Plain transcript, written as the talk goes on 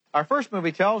Our first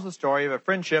movie tells the story of a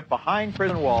friendship behind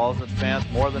prison walls that spans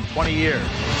more than 20 years.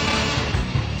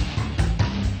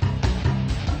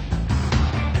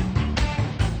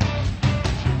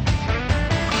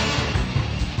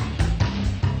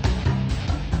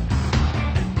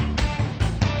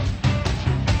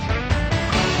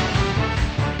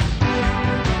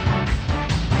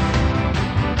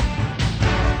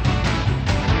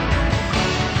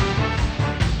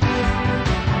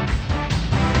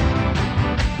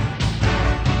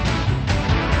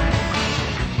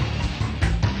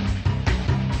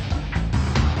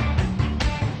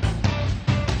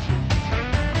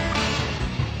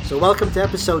 So welcome to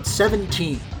episode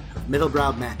 17 of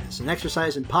Middlebrow Madness, an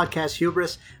exercise in podcast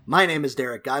hubris. My name is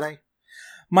Derek Gaday.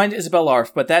 Mine is Isabel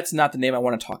Larf, but that's not the name I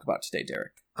want to talk about today,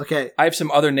 Derek. Okay. I have some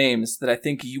other names that I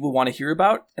think you will want to hear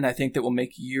about, and I think that will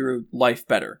make your life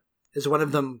better. Is one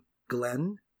of them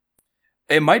Glenn?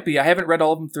 It might be. I haven't read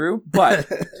all of them through, but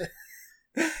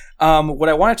what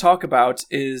I want to talk about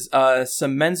is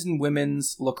some men's and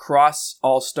women's lacrosse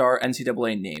all-star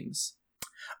NCAA names.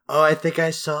 Oh, I think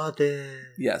I saw this.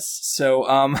 Yes. So,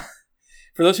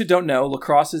 for those who don't know,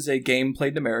 lacrosse is a game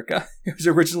played in America. It was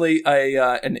originally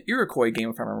an Iroquois game,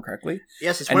 if I remember correctly.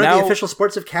 Yes, it's one of the official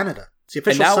sports of Canada. It's the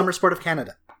official summer sport of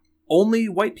Canada. Only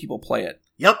white people play it.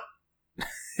 Yep.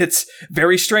 It's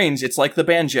very strange. It's like the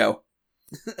banjo,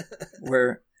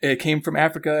 where it came from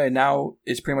Africa and now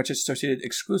is pretty much associated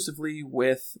exclusively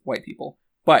with white people.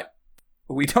 But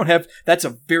we don't have... That's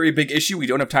a very big issue we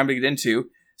don't have time to get into.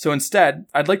 So instead,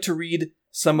 I'd like to read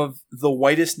some of the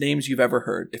whitest names you've ever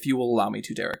heard, if you will allow me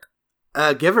to, Derek.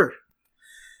 Give her.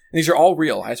 These are all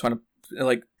real. I just want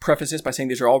to preface this by saying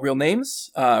these are all real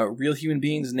names. Real human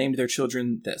beings named their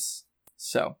children this.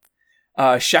 So,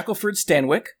 Shackelford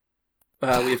Stanwyck. We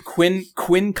have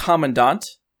Quinn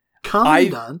Commandant.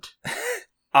 Commandant?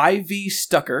 Ivy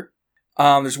Stucker.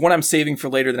 There's one I'm saving for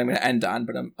later that I'm going to end on,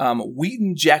 but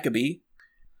Wheaton Jacoby.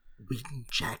 Wheaton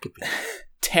Jacoby.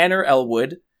 Tanner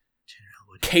Elwood.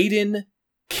 Caden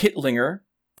Kittlinger,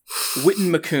 Witten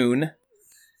McCoon,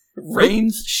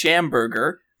 Rains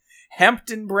Schamberger,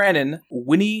 Hampton Brannon,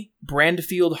 Winnie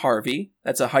Brandfield Harvey.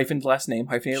 That's a hyphenated last name.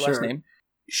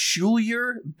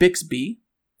 Schulier Bixby,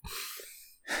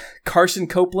 Carson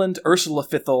Copeland, Ursula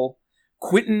Fithel,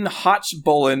 Quentin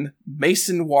Hotchbullen,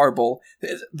 Mason Warble.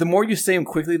 The more you say them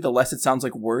quickly, the less it sounds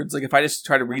like words. Like if I just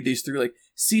try to read these through, like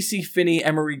Cece Finney,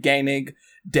 Emery Gainig,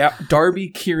 Darby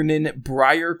Kiernan,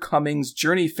 Briar Cummings,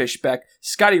 Journey Fishbeck,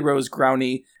 Scotty Rose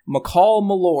Growney, McCall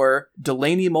Malore,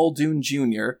 Delaney Muldoon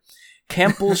Jr.,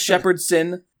 Campbell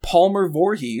Shepherdson, Palmer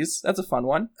Voorhees. That's a fun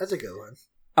one. That's a good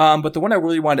one. But the one I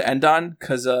really wanted to end on,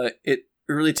 because it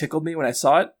really tickled me when I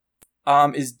saw it,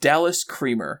 is Dallas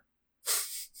Creamer.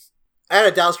 I had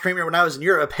a Dallas Creamer when I was in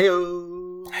Europe.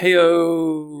 Heyo.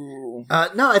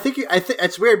 No, I think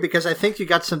it's weird because I think you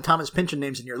got some Thomas Pynchon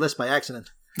names in your list by accident.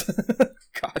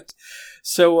 God.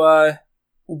 So,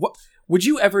 what would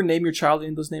you ever name your child any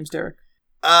of those names, Derek?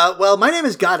 Well, my name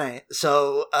is Gaday,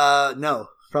 so no,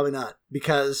 probably not,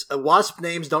 because WASP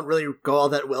names don't really go all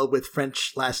that well with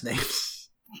French last names.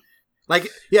 Like,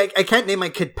 yeah, I can't name my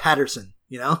kid Patterson,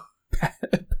 you know?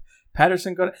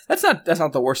 Patterson, that's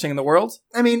not the worst thing in the world.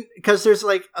 I mean, because there's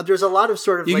a lot of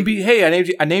sort of you can be, hey,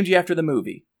 I named you after the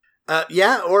movie.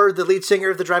 Yeah, or the lead singer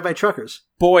of the Drive-By Truckers.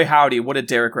 Boy, howdy, what a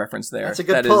Derek reference there. That's a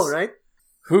good pull, right?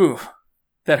 Whew,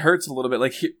 that hurts a little bit.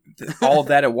 Like all of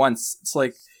that at once. It's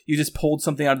like you just pulled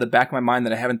something out of the back of my mind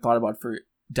that I haven't thought about for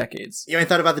decades. You haven't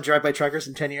thought about the Drive-By Truckers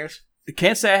in 10 years? I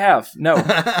can't say I have. No.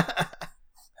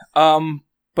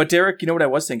 But Derek, you know what I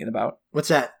was thinking about? What's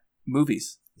that?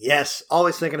 Movies. Yes,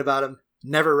 always thinking about them,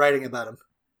 never writing about them.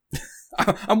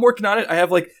 I'm working on it. I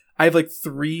have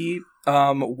 3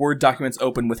 Word documents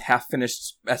open with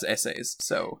half-finished essays.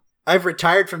 So I've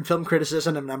retired from film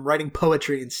criticism and I'm writing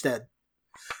poetry instead.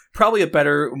 Probably a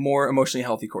better, more emotionally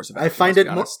healthy course of action.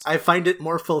 I find it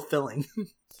more fulfilling.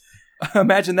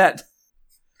 Imagine that.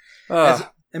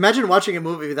 Imagine watching a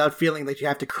movie without feeling like you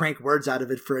have to crank words out of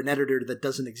it for an editor that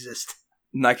doesn't exist.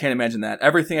 No, I can't imagine that.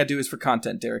 Everything I do is for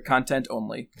content, Derek. Content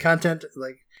only. Content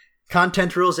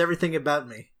rules everything about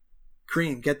me.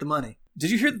 Cream, get the money.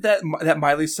 Did you hear that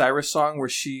Miley Cyrus song where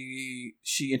she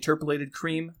interpolated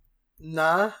cream?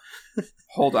 Nah.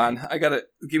 Hold on.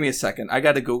 Give me a second. I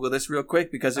gotta Google this real quick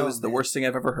because it was the worst thing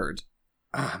I've ever heard.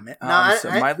 Oh, man.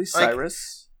 Miley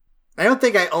Cyrus. I don't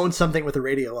think I own something with a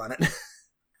radio on it.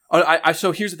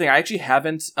 So here's the thing. I actually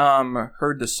haven't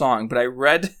heard the song, but I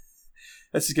read...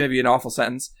 This is going to be an awful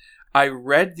sentence. I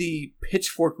read the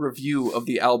Pitchfork review of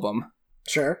the album.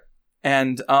 Sure.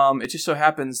 And it just so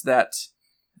happens that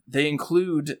they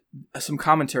include some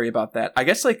commentary about that. I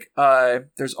guess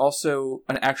there's also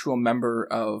an actual member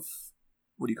of,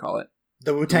 what do you call it?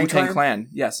 The Wu-Tang Clan.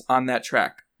 Yes, on that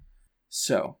track.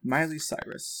 So Miley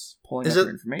Cyrus pulling up her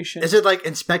information. Is it like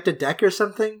Inspector Deck or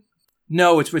something?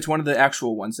 No, it's one of the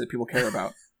actual ones that people care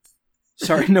about.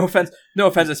 Sorry, no offense,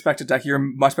 Inspector Deck. You're a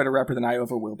much better rapper than I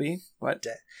ever will be. But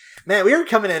man, we are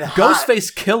coming in hot.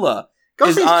 Ghostface Killah.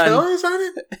 Ghostface Killah is on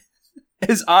it.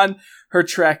 Is on her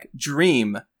track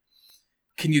Dream.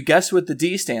 Can you guess what the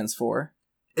D stands for?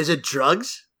 Is it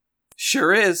drugs?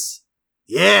 Sure is.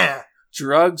 Yeah.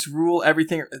 Drugs rule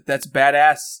everything. That's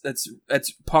badass.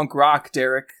 That's punk rock,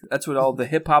 Derek. That's what all the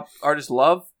hip hop artists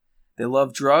love. They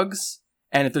love drugs.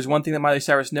 And if there's one thing that Miley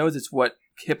Cyrus knows, it's what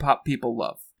hip hop people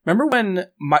love. Remember when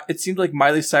it seemed like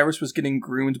Miley Cyrus was getting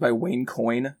groomed by Wayne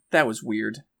Coyne? That was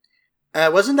weird.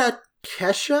 Wasn't that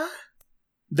Kesha?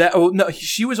 No,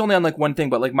 she was only on like one thing,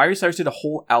 but like Miley Cyrus did a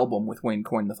whole album with Wayne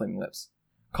Coyne and the Flaming Lips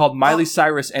called Miley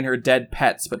Cyrus and Her Dead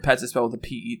Pets, but pets is spelled with a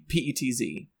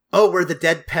P-E-T-Z. Oh, were the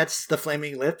dead pets the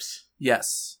Flaming Lips?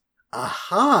 Yes.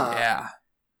 Aha. Yeah.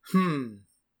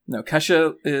 No,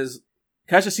 Kesha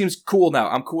seems cool now.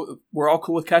 I'm cool. We're all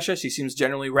cool with Kesha. She seems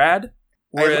generally rad.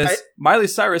 Whereas Miley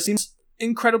Cyrus seems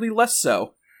incredibly less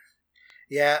so.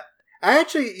 Yeah. I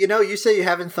actually, you say you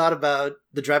haven't thought about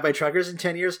the Drive-By Truckers in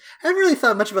 10 years. I haven't really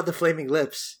thought much about the Flaming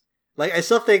Lips. Like, I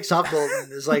still think Soft Golden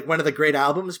is like one of the great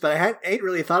albums, but I ain't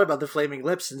really thought about the Flaming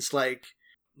Lips since like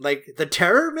The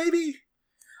Terror, maybe?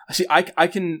 See,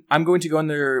 I'm going to go on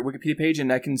their Wikipedia page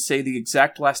and I can say the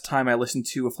exact last time I listened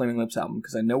to a Flaming Lips album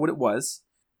because I know what it was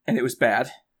and it was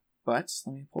bad. But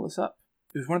let me pull this up.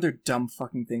 It was one of their dumb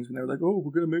fucking things when they were like, "Oh,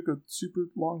 we're gonna make a super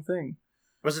long thing."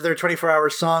 Was it their 24-hour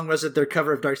song? Was it their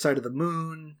cover of Dark Side of the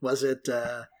Moon? Was it?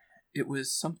 It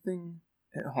was something.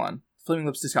 Hold on, Flaming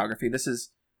Lips discography. This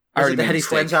is. Was it the Hetty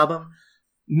Flynn's album?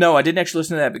 No, I didn't actually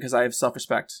listen to that because I have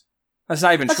self-respect. That's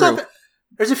not even true.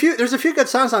 There's a few good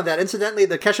songs on that. Incidentally,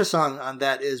 the Kesha song on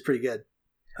that is pretty good.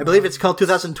 I believe it's called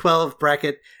 2012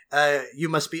 bracket. You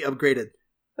Must Be Upgraded.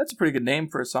 That's a pretty good name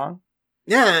for a song.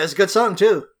 Yeah, it's a good song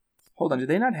too. Hold on, do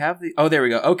they not have the... Oh, there we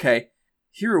go. Okay.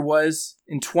 Here it was.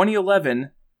 In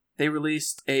 2011, they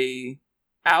released a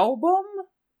album?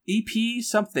 EP?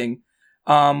 Something.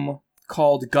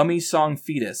 Called Gummy Song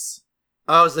Fetus.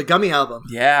 Oh, it was the Gummy album.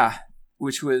 Yeah.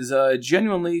 Which was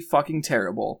genuinely fucking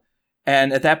terrible.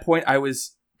 And at that point, I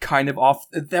was kind of off...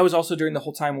 That was also during the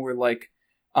whole time where, like,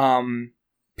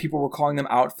 people were calling them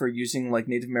out for using, like,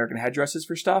 Native American headdresses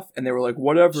for stuff. And they were like,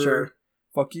 whatever. Sure.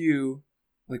 Fuck you.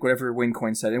 Like, whatever Wayne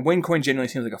Coyne said. And Wayne Coyne genuinely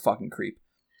seems like a fucking creep.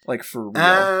 Like, for real.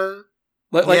 Yeah,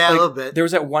 a little bit. There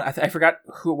was that one... I forgot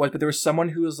who it was, but there was someone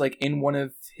who was, like, in one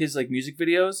of his, like, music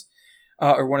videos...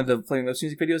 or one of the Flaming Lips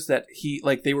music videos that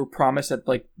they were promised that,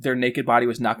 like, their naked body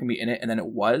was not going to be in it, and then it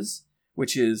was,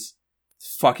 which is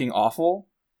fucking awful.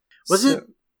 Was it?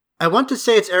 I want to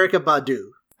say it's Erykah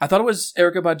Badu. I thought it was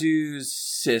Erykah Badu's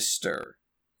sister.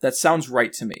 That sounds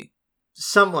right to me.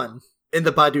 Someone in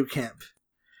the Badu camp.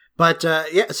 But,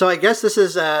 yeah, so I guess this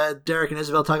is Derek and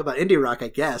Isabel talk about indie rock, I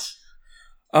guess.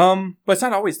 But it's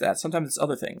not always that. Sometimes it's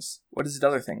other things. What is it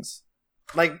other things?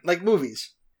 Like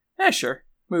movies. Yeah, sure.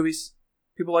 Movies.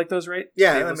 People like those, right?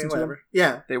 Yeah, I mean, whatever.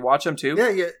 Yeah. They watch them, too? Yeah,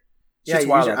 you use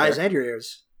your eyes and your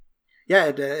ears. Yeah,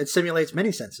 it simulates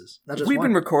many senses, not just We've one.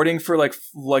 been recording for, like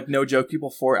no joke,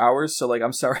 people, 4 hours, so, like,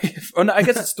 I'm sorry. No, I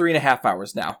guess it's 3.5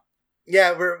 hours now.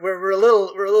 Yeah, we're a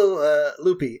little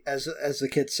loopy, as the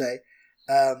kids say.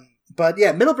 But,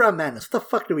 yeah, Middle Brown Madness. What the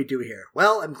fuck do we do here?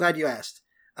 Well, I'm glad you asked.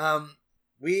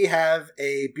 We have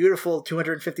a beautiful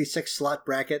 256 slot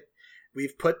bracket.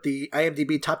 We've put the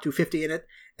IMDb Top 250 in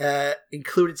it,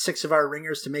 included 6 of our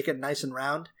ringers to make it nice and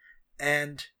round,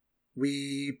 and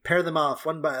we pair them off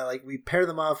one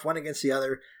against the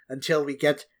other until we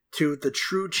get to the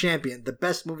true champion, the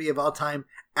best movie of all time,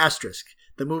 asterisk,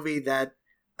 the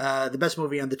best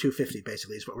movie on the 250,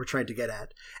 basically, is what we're trying to get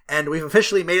at. And we've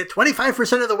officially made it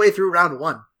 25% of the way through round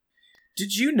 1.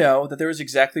 Did you know that there was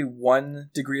exactly 1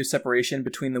 degree of separation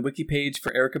between the wiki page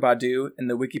for Erykah Badu and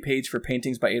the wiki page for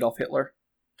paintings by Adolf Hitler?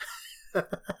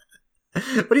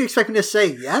 What are you expecting to say?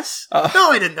 Yes? No,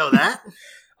 I didn't know that.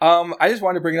 I just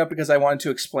wanted to bring it up because I wanted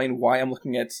to explain why I'm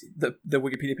looking at the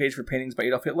Wikipedia page for paintings by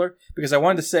Adolf Hitler. Because I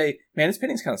wanted to say, man, his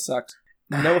paintings kind of sucked.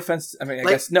 No offense. I mean, I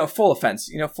guess, no, full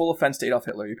offense. Full offense to Adolf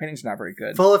Hitler. Your paintings are not very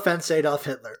good. Full offense to Adolf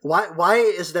Hitler. Why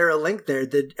is there a link there?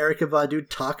 Did Erykah Badu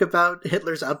talk about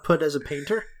Hitler's output as a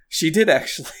painter? She did,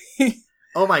 actually.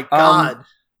 Oh my god.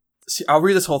 See, I'll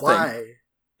read this whole Why? thing.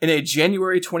 In a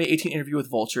January 2018 interview with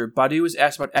Vulture, Badu was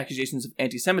asked about accusations of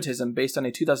anti-Semitism based on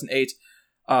a 2008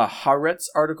 Haaretz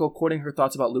article quoting her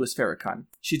thoughts about Louis Farrakhan.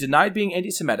 She denied being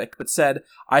anti-Semitic, but said,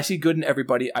 "I see good in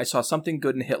everybody. I saw something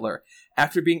good in Hitler."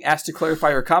 After being asked to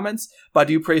clarify her comments,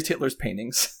 Badiou praised Hitler's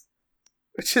paintings.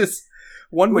 Which is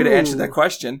one way to answer that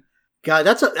question. God,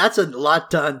 that's a lot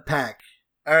to unpack.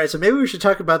 All right, so maybe we should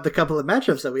talk about the couple of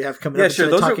matchups that we have coming up. Yeah, sure.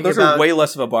 Those are way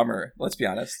less of a bummer, let's be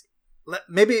honest.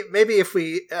 Maybe if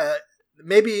we...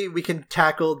 maybe we can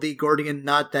tackle the Gordian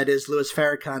knot that is Louis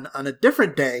Farrakhan on a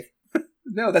different day.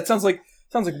 No, that sounds like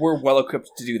we're well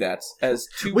equipped to do that as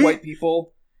two white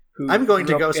people who I'm going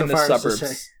to grew go up so in the far suburbs. as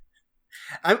to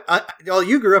say, well,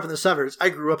 you grew up in the suburbs. I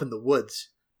grew up in the woods.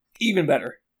 Even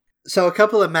better. So a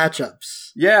couple of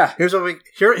matchups. Yeah. Here's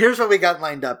what we got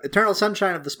lined up: Eternal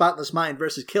Sunshine of the Spotless Mind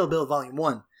versus Kill Bill Volume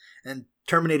 1, and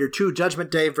Terminator 2: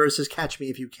 Judgment Day versus Catch Me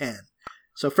If You Can.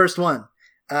 So first one,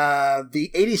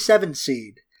 the 87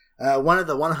 seed, one of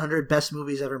the 100 best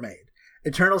movies ever made.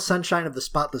 Eternal Sunshine of the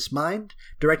Spotless Mind,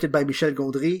 directed by Michel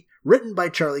Gondry, written by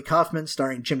Charlie Kaufman,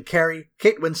 starring Jim Carrey,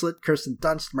 Kate Winslet, Kirsten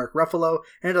Dunst, Mark Ruffalo,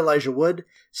 and Elijah Wood.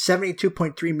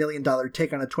 $72.3 million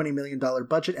take on a $20 million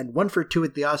budget, and 1 for 2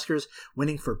 at the Oscars,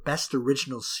 winning for Best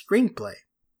Original Screenplay.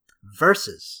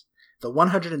 Versus the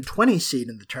 120 seed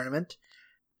in the tournament,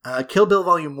 Kill Bill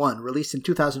Volume 1, released in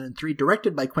 2003,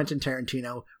 directed by Quentin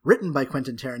Tarantino, written by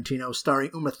Quentin Tarantino, starring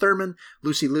Uma Thurman,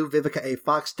 Lucy Liu, Vivica A.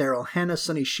 Fox, Daryl Hannah,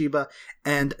 Sonny Shiba,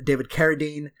 and David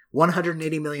Carradine.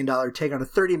 $180 million take on a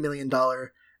 $30 million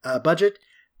budget.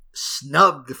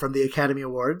 Snubbed from the Academy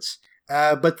Awards,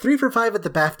 but 3 for 5 at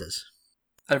the BAFTAs.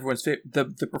 Everyone's favorite,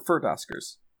 the preferred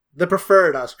Oscars. The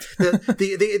preferred Oscars.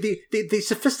 The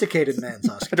sophisticated man's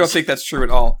Oscars. I don't think that's true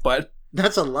at all, but...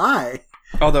 That's a lie.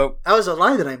 Although... That was a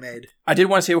lie that I made. I did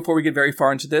want to say before we get very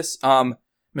far into this,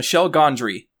 Michel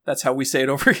Gondry. That's how we say it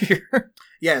over here.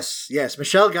 Yes.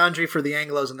 Michel Gondry for the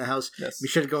Anglos in the house. Yes.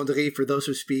 Michel Gondry for those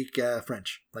who speak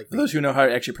French. Like for those who know how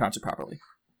to actually pronounce it properly.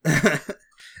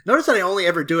 Notice that I only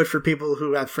ever do it for people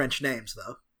who have French names,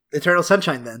 though. Eternal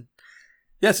Sunshine, then.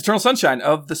 Yes, Eternal Sunshine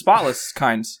of the spotless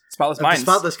kinds. Spotless minds.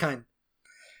 The spotless kind.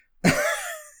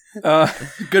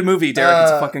 Good movie, Derek.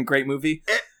 It's a fucking great movie.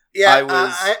 I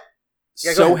was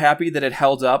so happy that it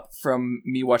held up from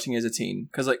me watching it as a teen.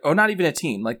 Because, not even a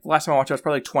teen. Like, the last time I watched it, I was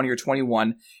probably 20 or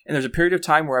 21. And there's a period of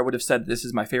time where I would have said this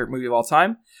is my favorite movie of all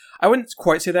time. I wouldn't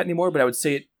quite say that anymore, but I would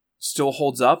say it still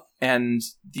holds up. And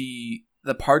the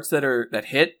parts that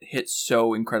hit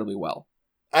so incredibly well.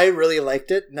 I really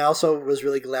liked it, and I also was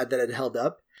really glad that it held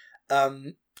up.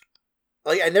 I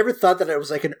never thought that it was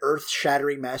like an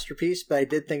earth-shattering masterpiece, but I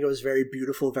did think it was very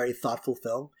beautiful, very thoughtful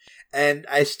film, and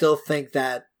I still think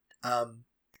that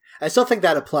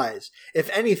applies. If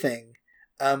anything,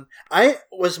 I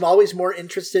was always more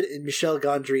interested in Michel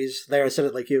Gondry's. There, I said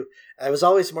it like you. I was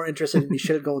always more interested in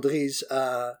Michel Gondry's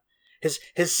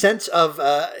his sense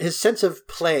of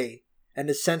play and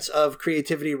his sense of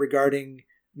creativity regarding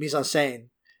mise en scène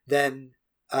than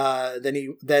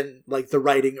the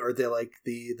writing or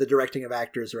the directing of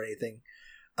actors or anything,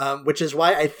 which is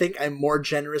why I think I'm more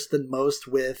generous than most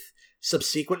with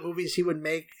subsequent movies he would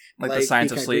make, like the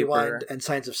Science of Sleep and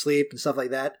Science of Sleep and stuff like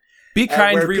that. Be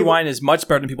Kind Rewind is much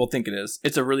better than people think it is.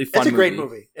 It's a really fun movie. It's a great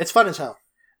movie. It's fun as hell.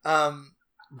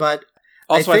 But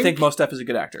also I think Mos Def is a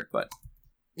good actor, but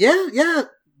yeah,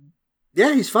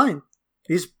 he's fine.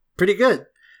 He's pretty good.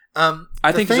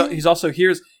 I think he's also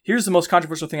here's the most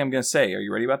controversial thing I'm going to say. Are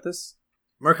you ready about this?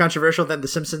 More controversial than The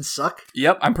Simpsons suck?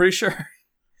 Yep, I'm pretty sure.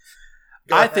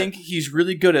 I think he's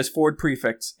really good as Ford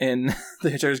Prefect in the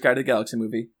Hitchhiker's Guide to the Galaxy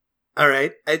movie. All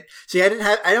right. I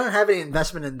don't have any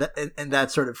investment in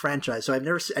that sort of franchise. So I've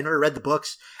never read the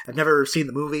books. I've never seen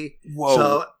the movie. Whoa.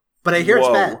 So, but I hear it's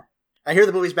bad. I hear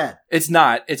the movie's bad. It's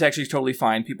not. It's actually totally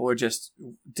fine. People are just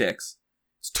dicks.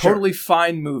 It's totally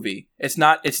fine movie. It's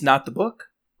not the book,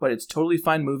 but it's totally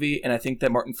fine movie. And I think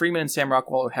that Martin Freeman and Sam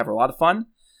Rockwell have a lot of fun.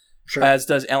 Sure. As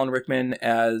does Alan Rickman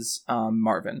as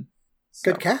Marvin.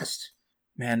 So, good cast.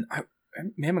 Man, I'm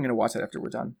going to watch that after we're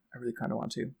done. I really kind of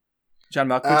want to. John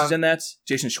Malkovich is in that.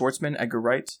 Jason Schwartzman, Edgar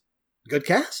Wright. Good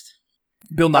cast.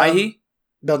 Bill Nighy.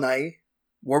 Bill Nighy.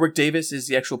 Warwick Davis is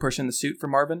the actual person in the suit for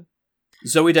Marvin.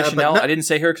 Zoe Deschanel. I didn't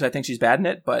say her because I think she's bad in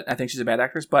it, but I think she's a bad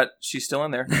actress, but she's still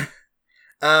in there.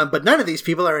 But none of these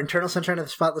people are Eternal Sunshine of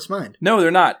the Spotless Mind. No, they're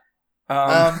not.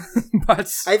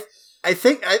 But I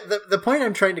think the point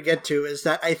I'm trying to get to is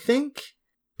that I think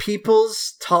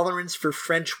people's tolerance for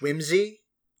French whimsy,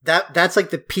 that's like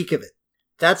the peak of it.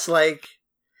 That's like,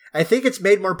 I think it's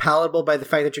made more palatable by the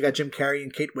fact that you got Jim Carrey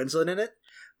and Kate Winslet in it,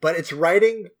 but it's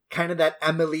riding kind of that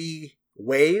Amélie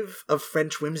wave of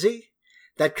French whimsy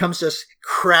that comes just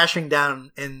crashing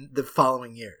down in the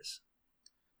following years.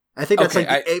 I think that's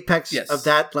the apex of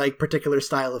that particular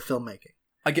style of filmmaking.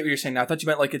 I get what you're saying now. I thought you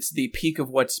meant like it's the peak of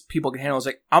what people can handle. It's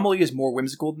like Amelie is more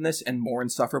whimsical than this and more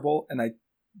insufferable, and I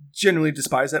generally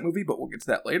despise that movie, but we'll get to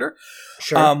that later.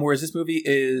 Sure. Whereas this movie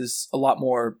is a lot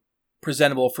more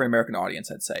presentable for an American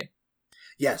audience, I'd say.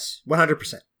 Yes,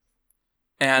 100%.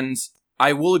 And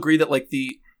I will agree that like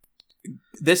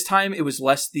this time it was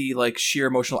less the like sheer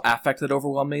emotional affect that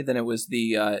overwhelmed me than it was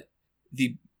the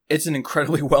it's an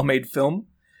incredibly well made film.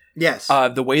 Yes.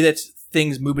 The way that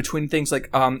things move between things, like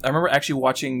I remember actually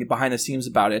watching behind the scenes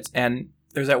about it, and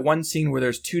there's that one scene where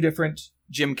there's two different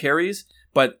Jim Carreys,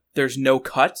 but there's no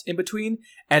cut in between,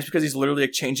 and it's because he's literally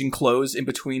like changing clothes in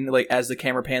between, like as the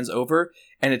camera pans over,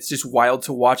 and it's just wild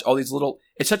to watch all these little.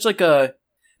 It's such like a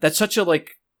that's such a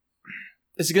like.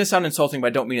 This is gonna sound insulting, but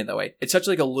I don't mean it that way. It's such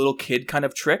like a little kid kind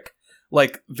of trick,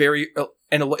 like very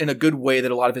in a good way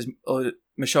that a lot of his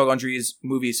Michel Gondry's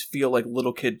movies feel like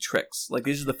little kid tricks. Like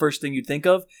these are the first thing you think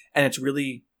of, and it's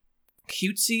really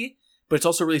cutesy, but it's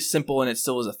also really simple, and it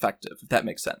still is effective. If that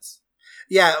makes sense.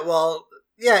 Yeah. Well.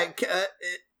 Yeah.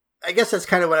 I guess that's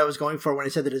kind of what I was going for when I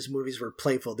said that his movies were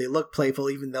playful. They look playful,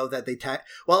 even though that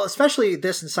well, especially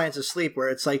this and Science of Sleep, where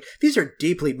it's like these are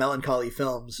deeply melancholy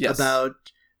films about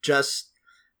just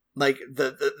like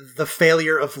the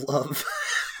failure of love.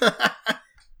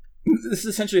 This is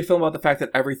essentially a film about the fact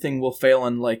that everything will fail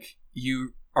and like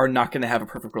you are not going to have a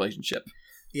perfect relationship.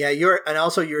 Yeah,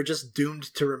 you're just doomed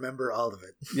to remember all of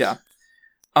it. Yeah.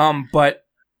 But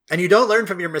and you don't learn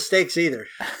from your mistakes either.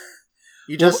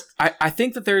 You just I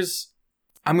think that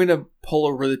I'm going to pull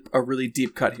a really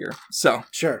deep cut here. So,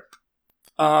 sure.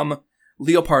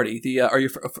 Leopardi, are you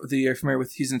familiar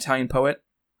with, he's an Italian poet?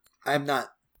 I am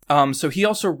not. So he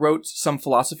also wrote some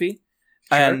philosophy.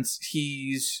 Sure. And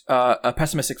he's a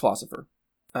pessimistic philosopher,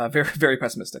 very, very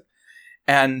pessimistic.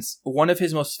 And one of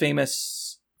his most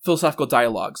famous philosophical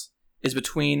dialogues is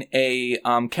between a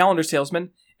calendar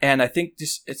salesman and I think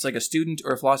it's like a student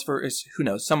or a philosopher, who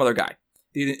knows, some other guy.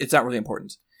 It's not really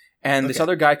important. And this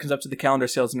other guy comes up to the calendar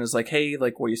salesman and is like, hey,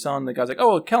 like, what are you selling? The guy's like,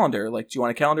 oh, a calendar. Like, do you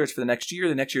want a calendar? It's for the next year.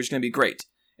 The next year is going to be great.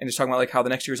 And he's talking about like how the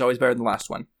next year is always better than the last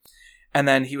one. And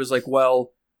then he was like,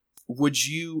 well, was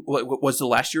the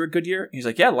last year a good year? He's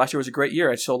like, yeah, the last year was a great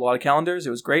year. I sold a lot of calendars.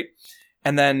 It was great.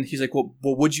 And then he's like, well,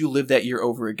 would you live that year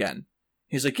over again?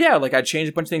 He's like, yeah, like I'd change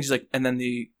a bunch of things. He's like, and then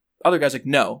the other guy's like,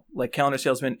 no, like calendar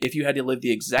salesman, if you had to live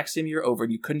the exact same year over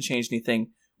and you couldn't change anything,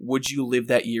 would you live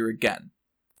that year again?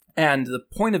 And the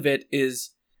point of it is,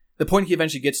 the point he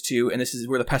eventually gets to, and this is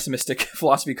where the pessimistic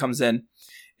philosophy comes in,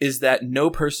 is that no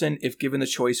person, if given the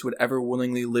choice, would ever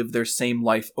willingly live their same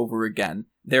life over again.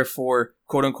 Therefore,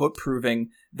 quote unquote,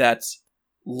 proving that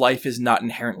life is not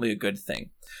inherently a good thing.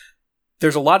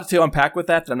 There's a lot to unpack with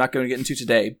that I'm not going to get into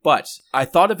today, but I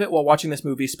thought of it while watching this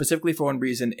movie specifically for one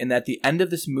reason, in that the end of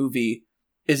this movie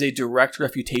is a direct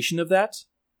refutation of that,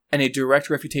 and a direct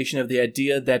refutation of the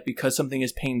idea that because something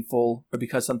is painful or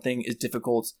because something is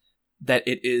difficult, that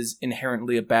it is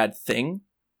inherently a bad thing,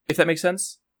 if that makes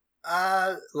sense.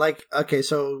 Okay,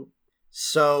 so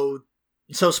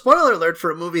spoiler alert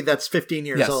for a movie that's 15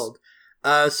 years old.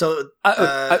 I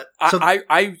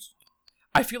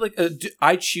feel like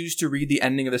I choose to read the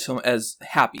ending of this film as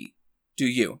happy. Do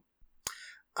you?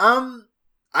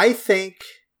 I think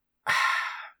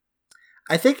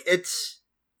it's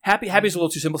happy. Happy is a little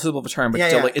too simple of a term, but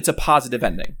still, like, it's a positive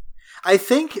ending. I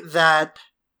think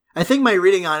my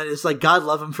reading on it is like, God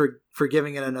love him for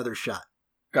giving it another shot.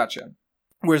 Gotcha.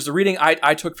 Whereas the reading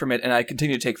I took from it, and I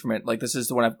continue to take from it, like this is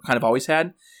the one I've kind of always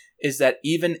had, is that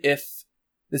even if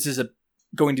this is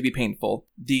going to be painful,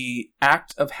 the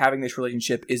act of having this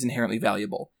relationship is inherently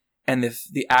valuable. And if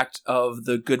the act of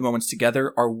the good moments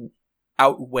together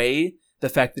outweigh the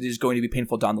fact that it is going to be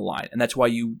painful down the line. And that's why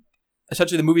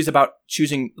essentially the movie is about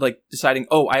choosing, like deciding,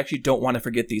 oh, I actually don't want to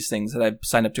forget these things that I've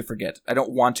signed up to forget. I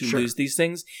don't want to lose these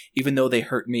things, even though they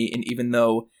hurt me and even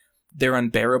though they're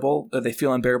unbearable, or they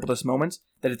feel unbearable at this moment,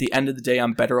 that at the end of the day,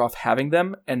 I'm better off having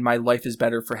them and my life is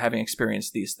better for having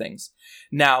experienced these things.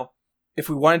 Now, if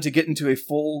we wanted to get into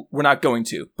we're not going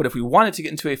to, but if we wanted to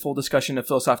get into a full discussion of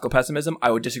philosophical pessimism,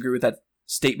 I would disagree with that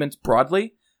statement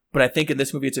broadly. But I think in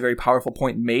this movie, it's a very powerful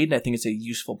point made, and I think it's a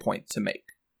useful point to make.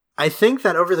 I think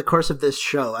that over the course of this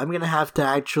show, I'm going to have to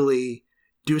actually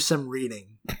do some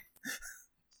reading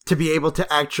to be able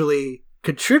to actually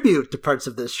contribute to parts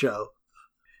of this show,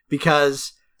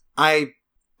 because I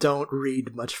don't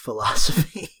read much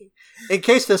philosophy. In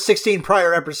case the 16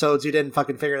 prior episodes, you didn't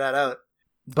fucking figure that out.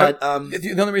 But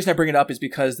the only reason I bring it up is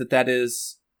because that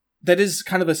is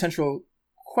kind of a central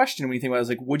question when you think about it. Is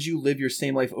like, would you live your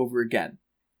same life over again?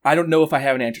 I don't know if I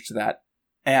have an answer to that,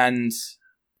 and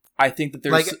I think that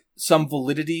there's some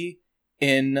validity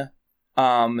in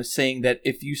saying that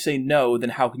if you say no,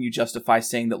 then how can you justify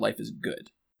saying that life is good?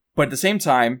 But at the same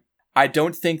time, I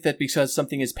don't think that because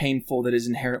something is painful that is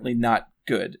inherently not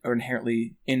good or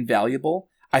inherently invaluable.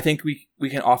 I think we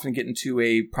can often get into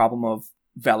a problem of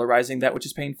valorizing that which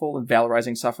is painful and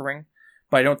valorizing suffering.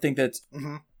 But I don't think that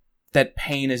that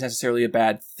pain is necessarily a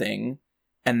bad thing.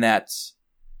 And that's...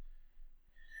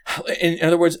 In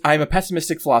other words, I'm a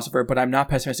pessimistic philosopher, but I'm not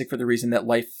pessimistic for the reason that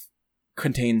life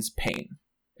contains pain,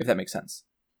 if that makes sense.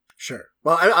 Sure.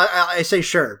 Well, I say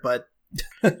sure, but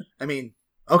I mean,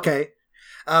 okay.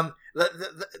 But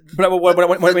what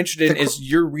I'm interested in is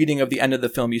your reading of the end of the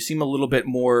film. You seem a little bit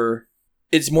more...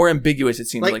 It's more ambiguous, it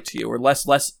seems like to you, or less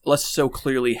so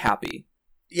clearly happy.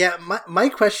 Yeah, my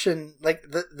question, like,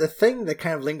 the thing that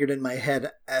kind of lingered in my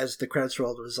head as the credits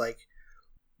rolled was, like,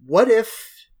 what if...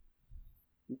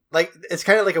 Like, it's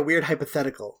kind of like a weird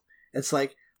hypothetical. It's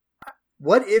like,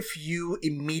 what if you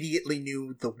immediately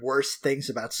knew the worst things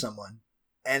about someone,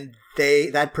 and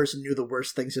that person knew the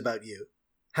worst things about you?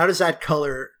 How does that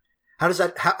color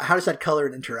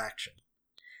an interaction?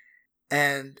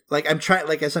 And like I'm trying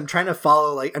to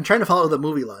follow the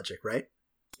movie logic, right?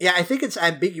 Yeah, I think it's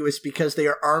ambiguous because they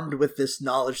are armed with this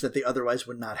knowledge that they otherwise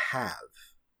would not have,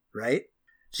 right?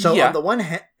 So on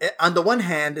the one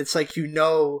hand, it's like you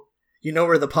know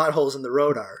where the potholes in the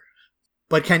road are,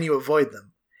 but can you avoid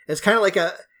them? It's kind of like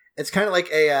a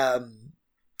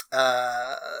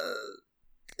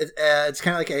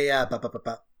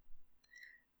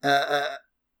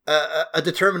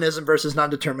determinism versus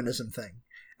non-determinism thing.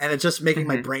 And it's just making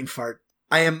my brain fart.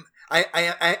 I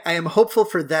am hopeful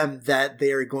for them that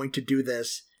they are going to do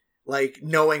this, like,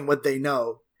 knowing what they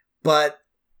know, but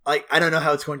like I don't know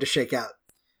how it's going to shake out.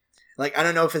 Like, I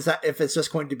don't know if it's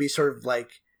just going to be sort of like,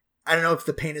 I don't know if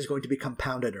the pain is going to be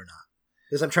compounded or not,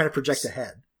 because I'm trying to project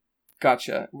ahead.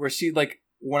 Gotcha.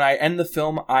 When I end the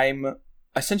film, I'm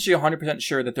essentially 100%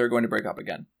 sure that they're going to break up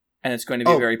again, and it's going to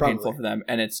be very painful for them,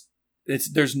 and it's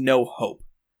there's no hope,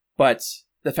 but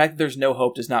the fact that there's no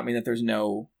hope does not mean that there's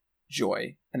no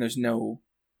joy, and there's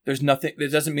nothing.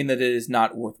 It doesn't mean that it is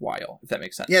not worthwhile, if that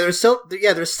makes sense. Yeah, there's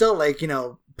still like,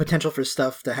 potential for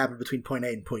stuff to happen between point A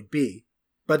and point B,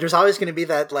 but there's always going to be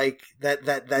that like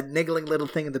that niggling little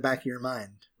thing in the back of your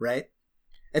mind, right?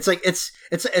 It's like it's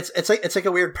like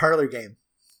a weird parlor game,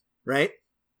 right?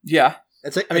 Yeah,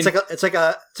 it's like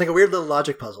a weird little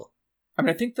logic puzzle. I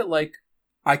mean, I think that like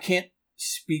I can't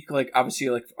speak like obviously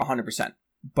like 100%.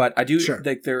 But I do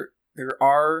think there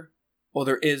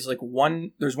is like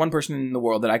there's one person in the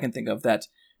world that I can think of that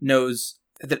knows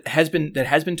that has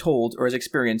been told or has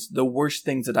experienced the worst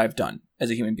things that I've done as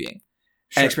a human being,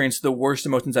 and experienced the worst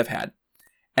emotions I've had,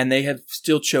 and they have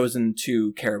still chosen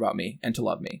to care about me and to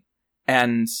love me.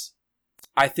 And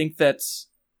I think that's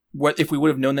what if we would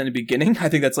have known that in the beginning, I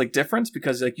think that's like different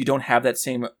because like you don't have that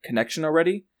same connection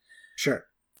already. Sure.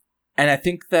 And I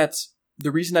think that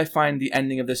the reason I find the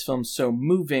ending of this film so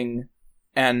moving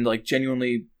and like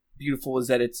genuinely beautiful is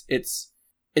that it's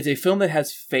a film that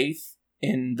has faith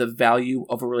in the value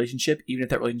of a relationship, even if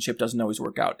that relationship doesn't always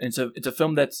work out. And it's a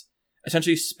film that's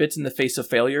essentially spits in the face of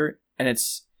failure, and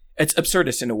it's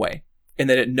absurdist in a way, in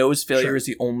that it knows failure is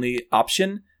the only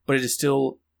option, but it is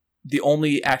still the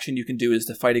only action you can do is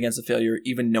to fight against the failure,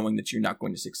 even knowing that you're not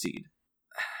going to succeed.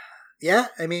 Yeah,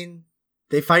 I mean,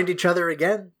 they find each other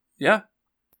again. Yeah.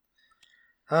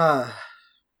 I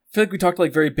feel like we talked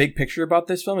like very big picture about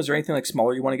this film. Is there anything like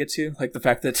smaller you want to get to? Like the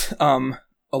fact that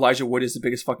Elijah Wood is the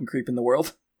biggest fucking creep in the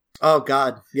world. Oh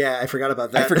God, yeah, I forgot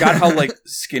about that. I forgot how like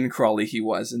skin crawly he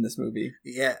was in this movie.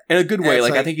 Yeah, in a good way.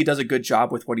 Like I think he does a good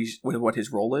job with what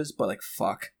his role is, but like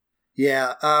fuck.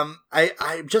 Yeah,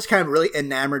 I'm just kind of really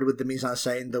enamored with the mise en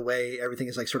scène, the way everything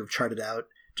is like sort of charted out.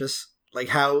 Just like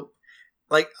how,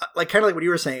 like kind of like what you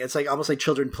were saying. It's like almost like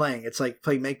children playing. It's like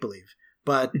playing make believe.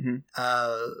 But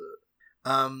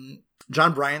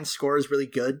John Bryan's score is really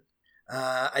good.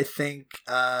 I think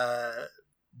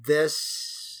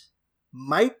this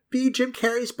might be Jim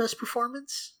Carrey's best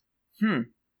performance.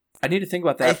 I need to think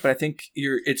about that, but I think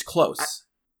it's close.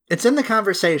 It's in the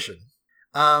conversation.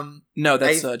 No,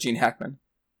 that's Gene Hackman.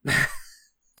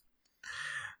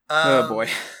 Oh boy.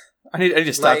 I need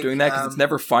to stop doing that because it's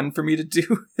never fun for me to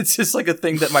do. It's just like a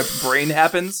thing that my brain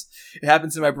happens. It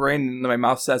happens in my brain and my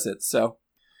mouth says it. So,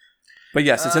 but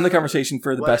yes, it's in the conversation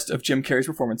for the best of Jim Carrey's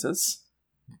performances.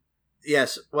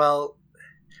 Yes. Well,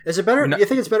 is it better? You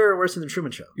think it's better or worse than The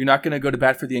Truman Show? You're not going to go to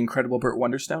bat for the incredible Burt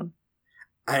Wonderstone?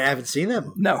 I haven't seen that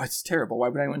movie. No, it's terrible. Why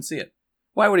would anyone see it?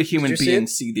 Why would a human being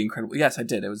see the incredible? Yes, I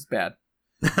did. It was bad.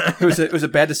 It was a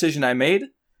bad decision I made,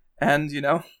 and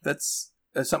that's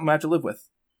something I have to live with.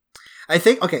 I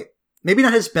think, okay, Maybe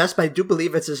not his best, but I do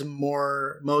believe it's his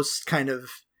most kind of,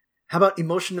 how about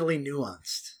emotionally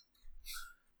nuanced?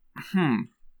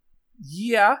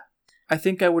 Yeah, I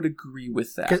think I would agree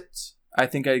with that. I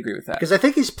think I'd agree with that. Because I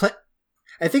think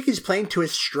he's playing to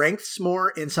his strengths more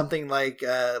in something like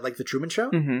The Truman Show.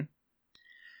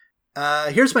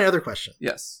 Mm-hmm. Here's my other question.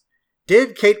 Yes.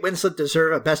 Did Kate Winslet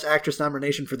deserve a Best Actress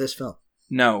nomination for this film?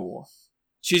 No.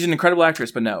 She's an incredible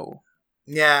actress, but no.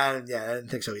 Yeah, I didn't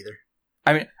think so either.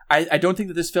 I mean, I don't think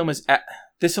that this film is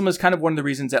kind of one of the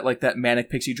reasons that like that manic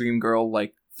pixie dream girl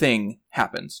like thing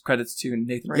happens. Credits to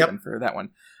Nathan Rabin for that one.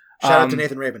 Shout out to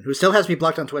Nathan Rabin, who still has me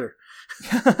blocked on Twitter.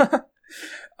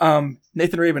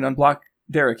 Nathan Rabin, unblock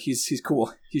Derek. He's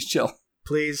cool. He's chill.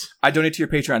 Please. I donate to your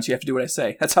Patreon, so you have to do what I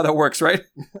say. That's how that works, right?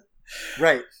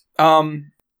 Right.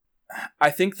 I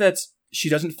think that she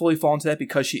doesn't fully fall into that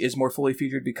because she is more fully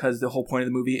featured, because the whole point of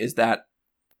the movie is that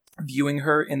viewing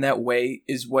her in that way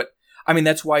is what... I mean,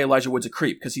 that's why Elijah Wood's a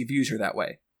creep, because he views her that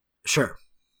way. Sure.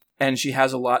 And she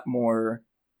has a lot more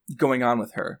going on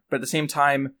with her. But at the same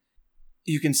time,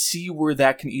 you can see where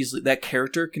that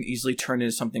character can easily turn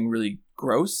into something really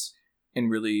gross and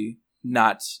really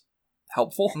not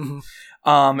helpful. Mm-hmm.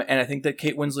 And I think that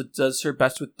Kate Winslet does her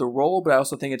best with the role, but I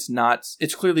also think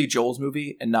it's clearly Joel's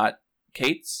movie and not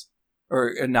Kate's,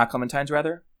 or not Clementine's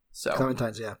rather. So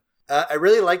Clementine's, yeah. I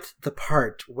really liked the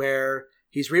part where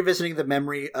he's revisiting the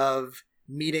memory of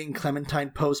meeting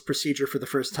Clementine post-procedure for the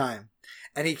first time.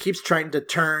 And he keeps trying to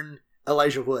turn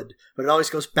Elijah Wood, but it always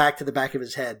goes back to the back of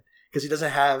his head because he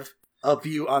doesn't have a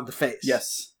view on the face.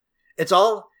 Yes. It's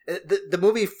all... The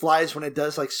movie flies when it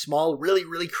does like small, really,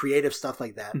 really creative stuff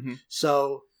like that. Mm-hmm.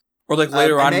 So... Or like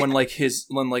later on when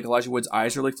Elijah Wood's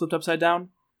eyes are like flipped upside down.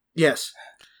 Yes.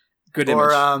 Good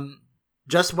image. Or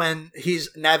just when he's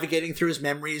navigating through his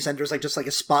memories and there's just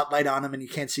a spotlight on him and you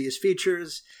can't see his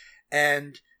features.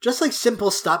 And just like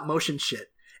simple stop motion shit.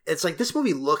 It's like this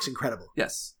movie looks incredible.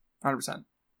 Yes. 100%.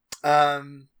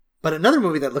 But another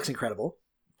movie that looks incredible,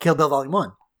 Kill Bill Volume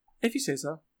 1. If you say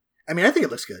so. I mean, I think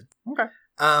it looks good. Okay.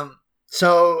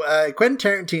 So Quentin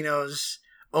Tarantino's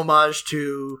homage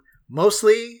to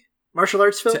mostly martial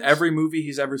arts films. To every movie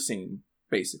he's ever seen,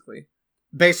 basically.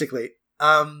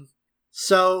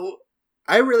 So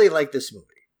I really like this movie.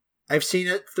 I've seen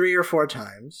it 3 or 4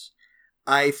 times.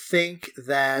 I think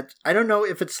that, I don't know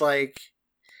if it's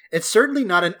certainly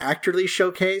not an actorly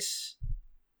showcase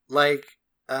like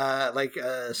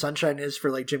Sunshine is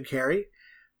for like Jim Carrey,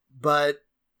 but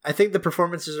I think the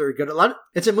performances are good.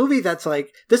 It's a movie that's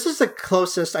like, this is the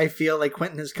closest I feel like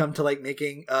Quentin has come to like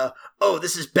making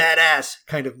this is badass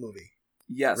kind of movie.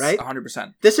 Yes, right?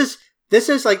 100%. This is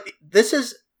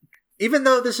even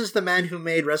though this is the man who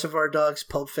made Reservoir Dogs,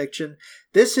 Pulp Fiction,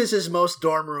 this is his most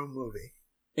dorm room movie.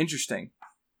 Interesting.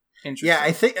 Yeah,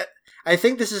 I think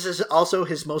this is also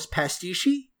his most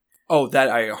pastiche. Oh, that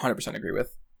I 100% agree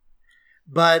with.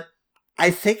 But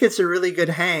I think it's a really good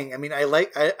hang. I mean, I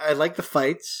like the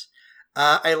fights.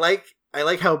 I like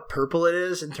how purple it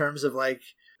is in terms of like,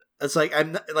 it's like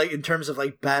I'm like in terms of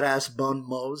like badass bon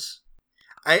mots.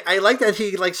 I like that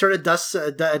he like sort of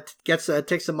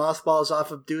takes the mothballs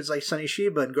off of dudes like Sonny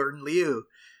Shiba and Gordon Liu.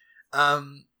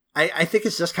 I think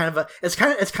it's just kind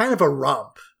of a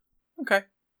romp. Okay.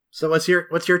 So what's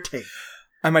your take?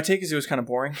 My take is it was kind of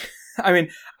boring. I mean,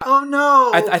 oh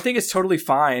no, I think it's totally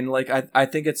fine. Like I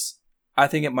think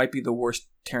it might be the worst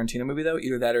Tarantino movie though,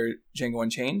 either that or Django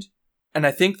Unchained. And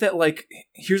I think that like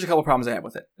here's a couple problems I have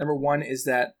with it. Number one is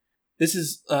that this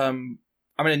is I'm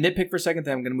going to nitpick for a second,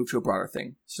 then I'm going to move to a broader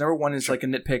thing. So number one is like a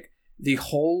nitpick. The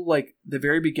whole like the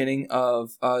very beginning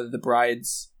of the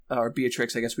bride's or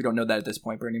Beatrix. I guess we don't know that at this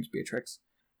point, but her name's Beatrix.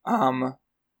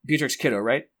 Beatrix Kiddo,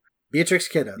 right? Beatrix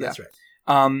Kiddo. That's right.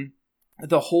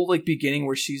 The whole like beginning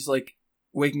where she's like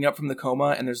waking up from the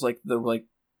coma and there's like the like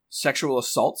sexual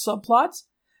assault subplot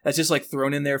that's just like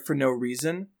thrown in there for no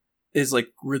reason is like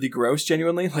really gross,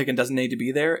 genuinely, like, and doesn't need to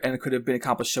be there, and it could have been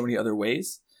accomplished so many other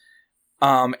ways.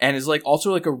 And is like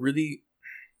also like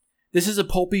this is a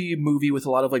pulpy movie with a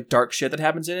lot of like dark shit that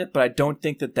happens in it, but I don't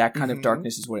think that kind of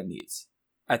darkness is what it needs.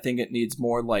 I think it needs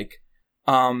more like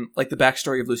the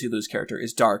backstory of Lucy Liu's character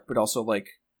is dark, but also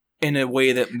like in a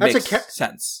way that makes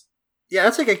sense. Yeah,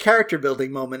 that's like a character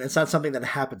building moment. It's not something that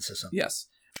happens to someone. Yes.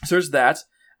 So there's that.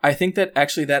 I think that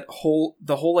actually the whole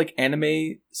like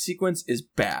anime sequence is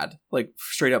bad, like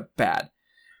straight up bad.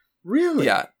 Really?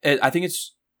 Yeah. I think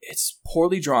it's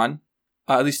poorly drawn.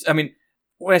 At least, I mean,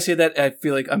 when I say that, I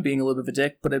feel like I'm being a little bit of a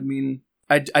dick, but I mean,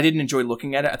 I didn't enjoy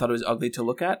looking at it. I thought it was ugly to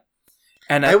look at.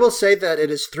 And I will say that it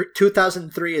is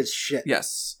 2003 is shit.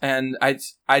 Yes. And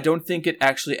I don't think it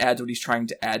actually adds what he's trying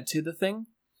to add to the thing.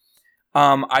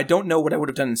 I don't know what I would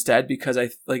have done instead, because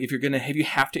if you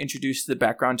have to introduce the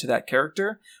background to that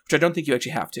character, which I don't think you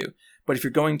actually have to, but if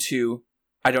you're going to,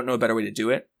 I don't know a better way to do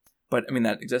it. But I mean,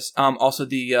 that exists. Also,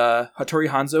 the Hattori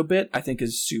Hanzo bit I think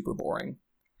is super boring.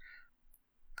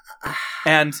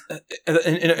 And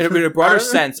in a broader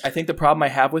sense, I think the problem I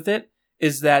have with it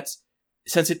is that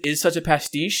since it is such a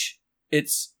pastiche, it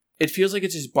feels like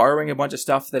it's just borrowing a bunch of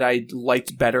stuff that I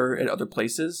liked better at other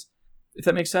places. If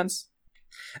that makes sense.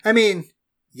 I mean,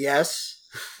 yes.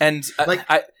 And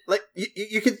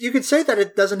you could say that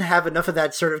it doesn't have enough of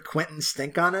that sort of Quentin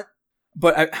stink on it.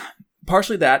 But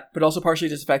partially that, but also partially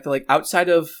just the fact that outside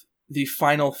of the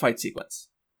final fight sequence,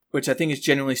 which I think is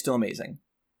genuinely still amazing.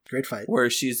 Great fight. Where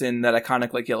she's in that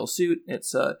iconic yellow suit.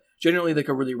 It's generally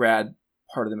a really rad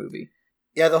part of the movie.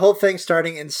 Yeah, the whole thing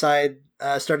starting inside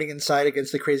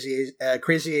against the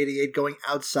Crazy 88, going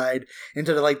outside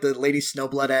into the Lady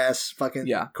Snowblood ass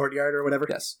fucking courtyard or whatever.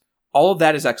 Yes, all of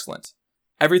that is excellent.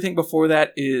 Everything before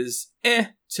that is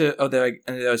that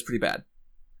was pretty bad.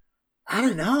 I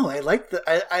don't know. I like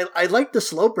the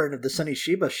slow burn of the Sonny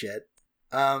Shiba shit.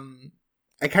 I'm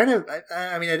kind of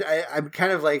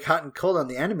hot and cold on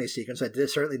the anime sequence. I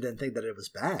certainly didn't think that it was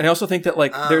bad. And I also think that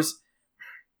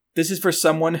this is for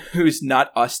someone who's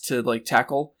not us to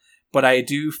tackle, but I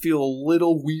do feel a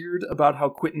little weird about how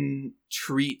Quentin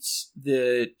treats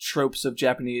the tropes of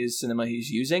Japanese cinema he's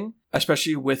using,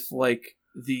 especially with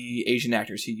the Asian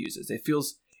actors he uses.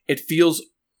 It feels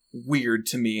weird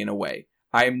to me in a way.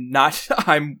 I'm not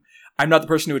the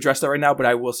person to address that right now, but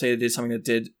I will say it is something that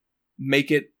did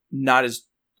make it not as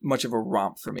much of a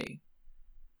romp for me.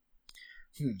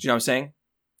 Do you know what I'm saying?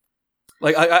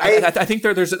 I think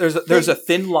there's a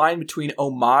thin line between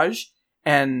homage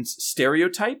and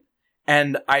stereotype,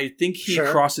 and I think he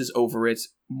crosses over it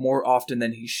more often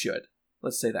than he should.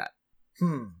 Let's say that.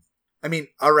 I mean,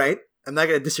 all right. I'm not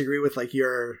going to disagree with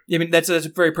your. Yeah, I mean that's a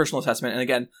very personal assessment, and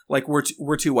again, we're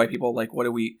two white people. What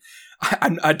do we?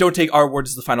 I don't take our word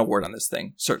as the final word on this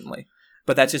thing, certainly,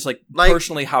 but that's just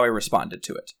personally how I responded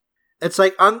to it. It's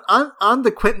on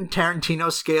the Quentin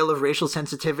Tarantino scale of racial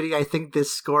sensitivity, I think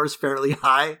this score is fairly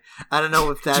high. I don't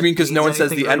know if that. Do you mean because no one says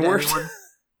the N-word?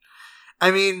 I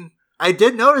mean, I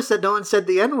did notice that no one said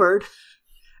the N-word.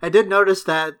 I did notice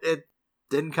that it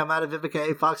didn't come out of Vivica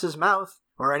A. Fox's mouth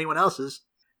or anyone else's.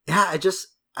 Yeah, and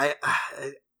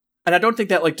I don't think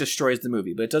that destroys the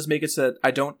movie, but it does make it so that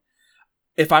I don't.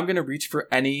 If I'm gonna reach for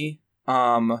any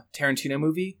Tarantino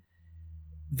movie,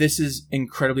 this is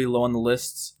incredibly low on the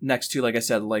list, next to, like I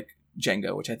said,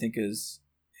 Django, which I think is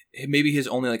maybe his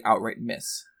only outright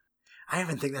miss. I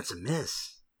even think that's a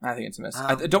miss. I think it's a miss.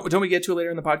 Don't we get to it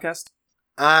later in the podcast?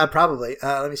 Probably.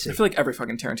 Let me see. I feel like every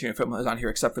fucking Tarantino film is on here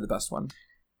except for the best one.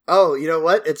 Oh, you know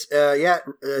what? It's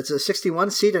it's a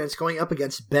 61 seat and it's going up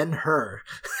against Ben-Hur.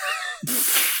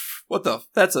 What the?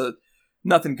 That's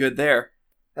nothing good there.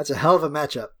 That's a hell of a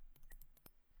matchup.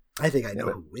 I think I know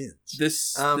who wins.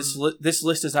 This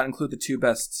list does not include the two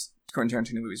best Quentin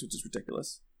Tarantino movies, which is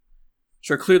ridiculous.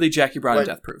 Sure, clearly Jackie Brown and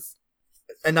Death Proof.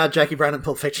 And not Jackie Brown and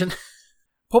Pulp Fiction?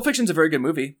 Pulp Fiction's a very good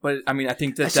movie, but I mean, I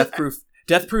think that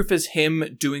Death Proof is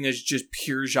him doing a just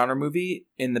pure genre movie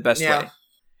in the best way.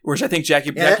 Whereas I think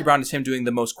Jackie Brown is him doing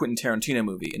the most Quentin Tarantino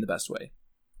movie in the best way.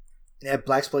 Yeah,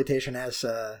 blaxploitation as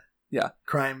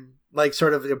crime,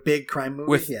 sort of a big crime movie.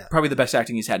 With probably the best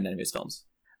acting he's had in any of his films.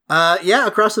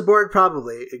 Across the board,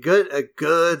 probably a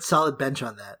good solid bench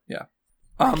on that. Yeah,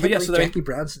 but yeah, so Jackie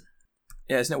Brown's.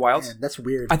 Yeah, isn't it wild? Man, that's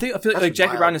weird. I feel like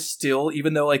Jackie Brown is still,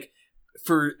 even though I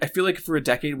feel like for a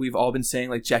decade we've all been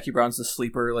saying Jackie Brown's the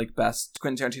sleeper best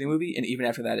Quentin Tarantino movie, and even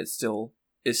after that, it still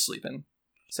is sleeping.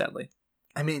 Sadly.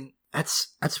 I mean,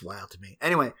 that's wild to me.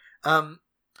 Anyway, no,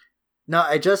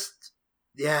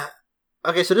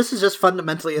 okay, so this is just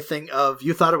fundamentally a thing of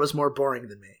you thought it was more boring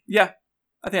than me. Yeah,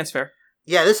 I think that's fair.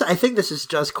 Yeah, I think this is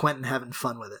just Quentin having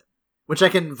fun with it, which I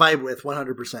can vibe with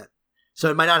 100%.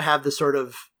 So it might not have the sort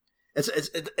of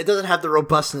it doesn't have the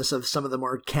robustness of some of the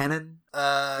more canon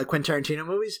Quentin Tarantino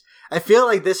movies. I feel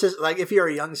like this is if you're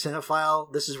a young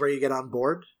cinephile, this is where you get on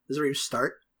board. This is where you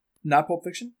start. Not Pulp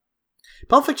Fiction?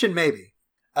 Pulp Fiction, maybe.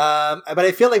 But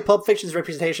I feel like Pulp Fiction's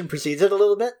representation precedes it a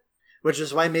little bit, which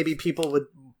is why maybe people would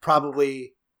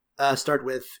probably start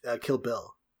with Kill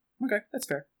Bill. Okay, that's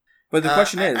fair. But the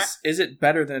question is it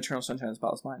better than Eternal Sunshine of the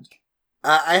Spotless Mind?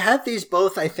 I had these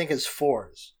both, I think, as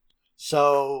 4s.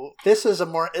 So this is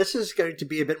going to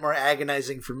be a bit more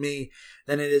agonizing for me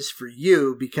than it is for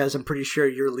you, because I'm pretty sure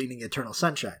you're leaning Eternal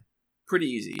Sunshine. Pretty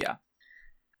easy, yeah.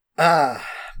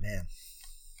 Man.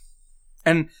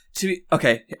 And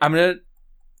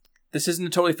this isn't a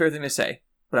totally fair thing to say,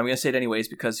 but I'm going to say it anyways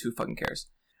because who fucking cares?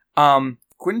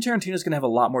 Quentin Tarantino's going to have a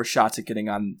lot more shots at getting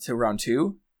on to round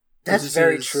 2. That's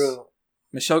very true.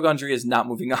 Michel Gondry is not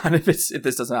moving on if this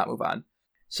does not move on.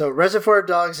 So Reservoir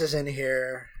Dogs is in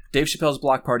here. Dave Chappelle's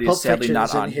Block Party Pulp is sadly Fiction not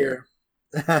is in on here.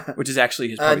 Which is actually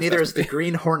his neither is The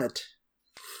Green Hornet.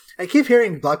 I keep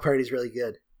hearing Block Party is really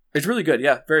good. It's really good,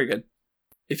 yeah, very good.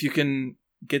 If you can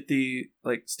get the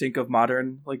stink of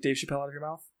modern Dave Chappelle out of your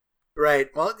mouth. Right.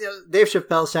 Well, Dave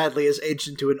Chappelle sadly is aged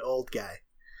into an old guy.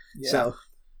 Yeah.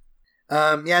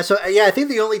 So I think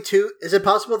the only two, is it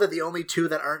possible that the only two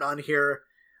that aren't on here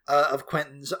of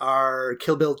Quentin's are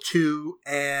Kill Bill 2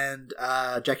 and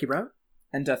Jackie Brown?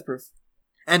 And Death Proof.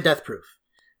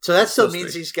 So that still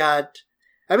means he's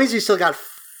still got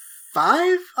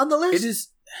 5 on the list? It is.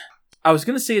 I was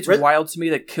going to say it's wild to me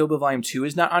that Kill Bill Volume 2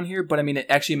 is not on here, but I mean, it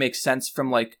actually makes sense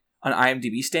from an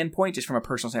IMDb standpoint. Just from a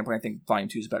personal standpoint, I think Volume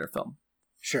 2 is a better film.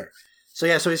 Sure. So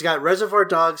he's got Reservoir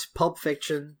Dogs, Pulp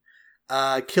Fiction,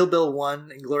 Kill Bill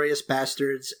 1, Inglourious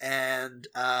Bastards, and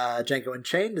Django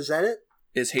Unchained. Is that it?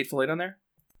 Is Hateful Eight on there?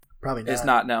 Probably not. It's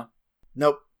not, no.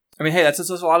 Nope. I mean, hey, that's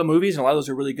a lot of movies, and a lot of those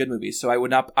are really good movies, so I would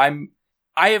not... I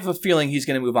have a feeling he's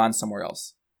going to move on somewhere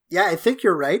else. Yeah, I think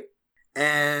you're right.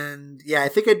 And yeah, I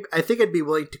think I'd be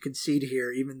willing to concede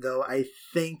here, even though I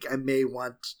think I may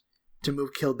want to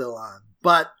move Kill Bill on.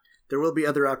 But there will be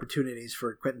other opportunities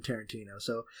for Quentin Tarantino.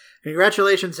 So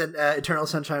congratulations and Eternal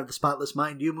Sunshine of the Spotless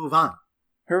Mind. You move on.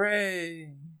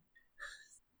 Hooray!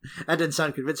 That didn't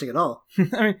sound convincing at all.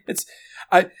 I mean,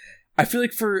 I feel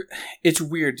like it's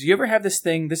weird. Do you ever have this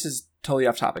thing? This is totally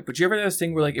off topic, but do you ever have this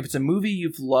thing where if it's a movie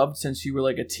you've loved since you were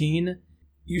a teen,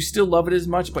 you still love it as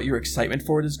much, but your excitement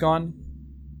for it is gone?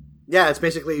 Yeah, it's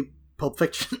basically Pulp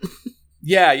Fiction.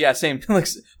 yeah, same.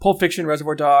 Pulp Fiction,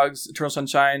 Reservoir Dogs, Eternal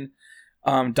Sunshine,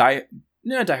 Die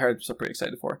Hard I'm still pretty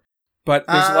excited for. But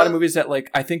there's a lot of movies that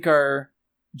I think are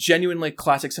genuinely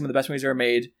classic, some of the best movies ever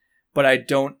made, but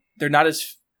they're not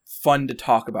as fun to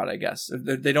talk about, I guess.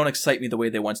 They don't excite me the way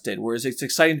they once did. Whereas it's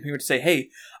exciting to people to say, hey,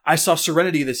 I saw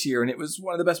Serenity this year and it was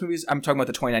one of the best movies. I'm talking about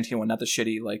the 2019 one, not the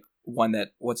shitty one that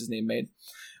what's his name made.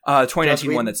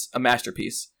 2019 one that's a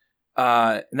masterpiece.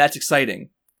 And that's exciting.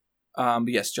 But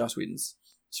yes, Joss Whedon's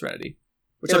Serenity.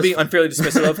 Which I'm being unfairly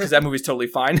dismissive of because that movie's totally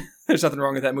fine. There's nothing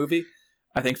wrong with that movie.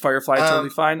 I think Firefly is totally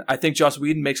fine. I think Joss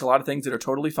Whedon makes a lot of things that are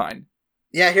totally fine.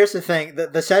 Yeah, here's the thing.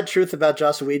 The sad truth about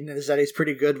Joss Whedon is that he's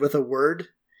pretty good with a word.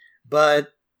 But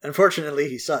unfortunately,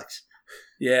 he sucks.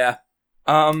 Yeah.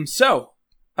 But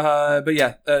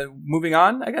yeah, moving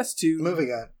on, I guess, to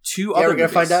two other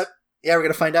movies. We're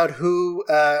gonna find out who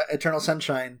Eternal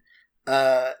Sunshine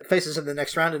faces in the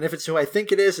next round, and if it's who I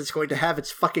think it is, it's going to have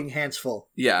its fucking hands full.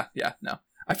 Yeah, no.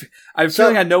 I'm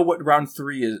feeling I know what round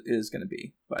 3 is going to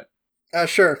be, but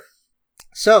sure.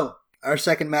 So our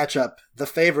second matchup, the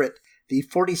favorite, the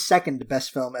 42nd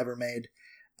best film ever made,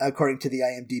 according to the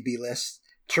IMDb list.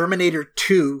 Terminator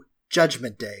 2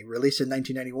 Judgment Day, released in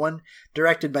 1991,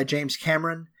 directed by James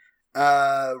Cameron,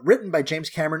 written by James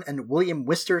Cameron and William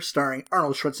Wister, starring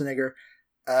Arnold Schwarzenegger,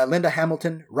 Linda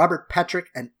Hamilton, Robert Patrick,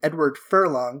 and Edward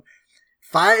Furlong.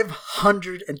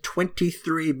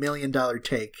 $523 million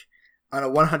take on a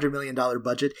 $100 million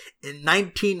budget in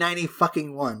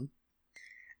 1991.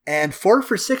 And 4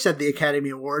 for 6 at the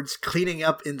Academy Awards, cleaning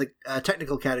up in the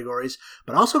technical categories,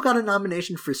 but also got a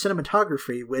nomination for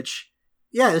cinematography, which...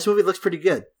 yeah, this movie looks pretty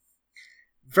good.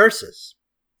 Versus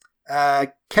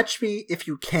Catch Me If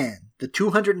You Can, the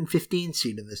 215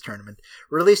 seed in this tournament,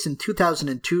 released in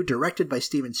 2002, directed by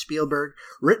Steven Spielberg,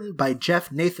 written by Jeff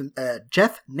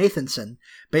Nathanson,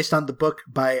 based on the book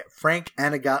by Frank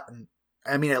Abagnale.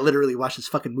 I mean, I literally watched this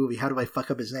fucking movie. How do I fuck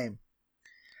up his name?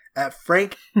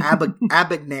 Frank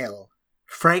Abagnale.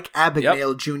 Frank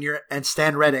Abagnale Jr. and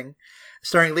Stan Redding.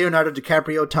 Starring Leonardo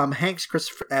DiCaprio, Tom Hanks,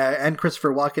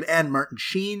 Christopher Walken, and Martin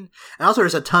Sheen. And also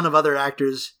there's a ton of other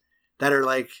actors that are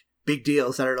big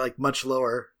deals that are much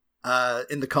lower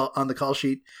on the call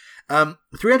sheet.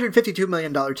 $352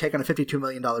 million take on a $52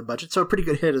 million budget, so a pretty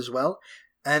good hit as well.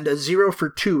 And a 0 for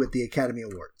 2 at the Academy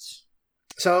Awards.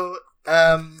 So,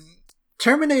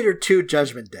 Terminator 2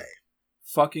 Judgment Day.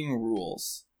 Fucking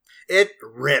rules. It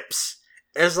rips.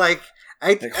 It's I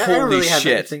don't holy really have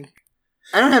shit. anything...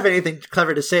 I don't have anything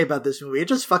clever to say about this movie. It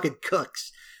just fucking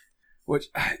cooks.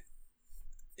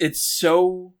 It's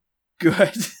so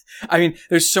good. I mean,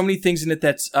 there's so many things in it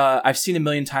that's I've seen a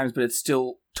million times, but it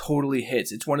still totally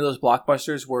hits. It's one of those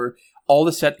blockbusters where all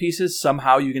the set pieces,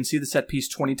 somehow you can see the set piece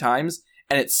 20 times,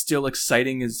 and it's still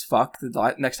exciting as fuck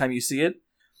the next time you see it.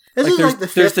 There's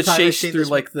the chase through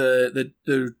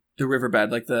the riverbed,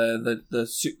 the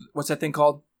what's that thing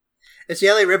called? It's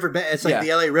the LA River. It's the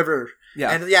LA River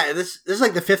Yeah. And this is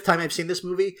like the 5th time I've seen this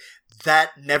movie.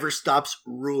 That never stops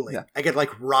ruling. Yeah. I get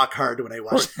like rock hard when I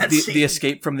watch that scene. The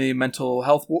escape from the mental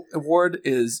health ward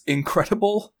is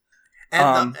incredible.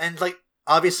 And like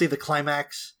obviously the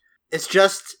climax. It's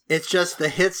just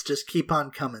the hits just keep on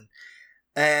coming.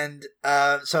 And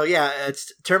so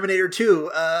it's Terminator 2.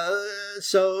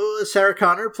 So Sarah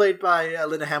Connor, played by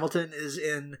Linda Hamilton, is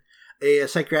in a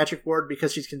psychiatric ward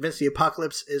because she's convinced the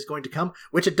apocalypse is going to come,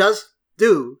 which it does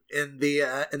do in the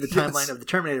timeline of the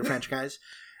Terminator franchise.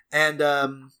 And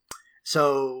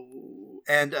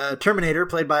Terminator,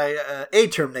 played by a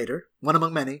Terminator, one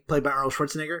among many, played by Arnold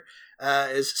Schwarzenegger,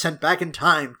 is sent back in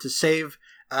time to save,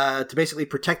 to basically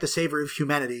protect the savior of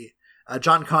humanity,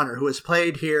 John Connor, who was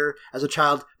played here as a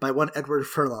child by one Edward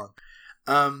Furlong.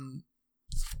 Robert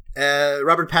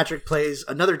Patrick plays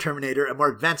another Terminator, a more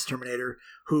advanced Terminator,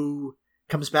 who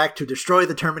comes back to destroy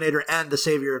the Terminator and the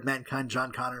savior of mankind,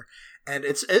 John Connor. And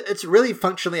it's really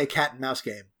functionally a cat and mouse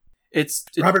game.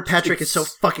 Robert Patrick is so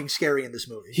fucking scary in this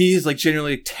movie. He's like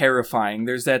genuinely terrifying.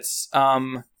 There's that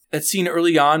scene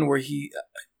early on where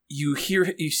you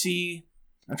see.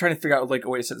 I'm trying to figure out like a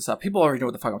way to set this up. People already know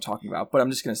what the fuck I'm talking about, but I'm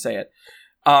just gonna say it.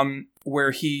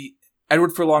 Where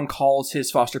Edward Furlong calls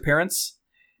his foster parents.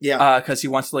 Yeah. Because he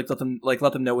wants to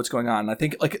let them know what's going on. I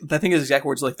think his exact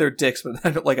words like they're dicks, but I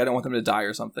don't want them to die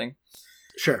or something.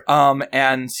 Sure.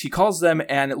 And he calls them,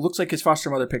 and it looks like his foster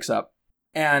mother picks up.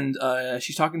 And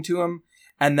she's talking to him,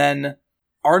 and then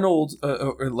Arnold,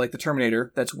 or like the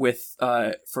Terminator that's with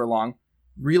Furlong,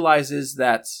 realizes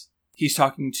that he's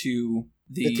talking to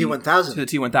the T-1000. To the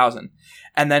T-1000.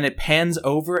 And then it pans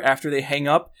over after they hang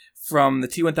up from the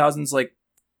T-1000's like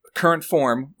current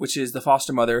form, which is the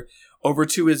foster mother, over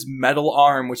to his metal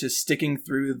arm, which is sticking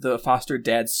through the foster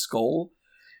dad's skull.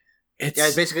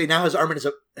 It's basically now his arm is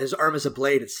a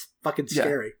blade. It's fucking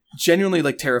scary. Genuinely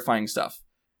like terrifying stuff.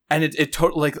 And it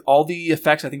totally, like, all the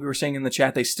effects, I think we were saying in the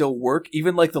chat, they still work.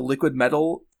 Even, like, the liquid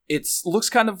metal, it looks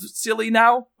kind of silly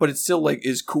now, but it still, like,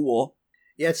 is cool.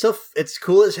 Yeah, it's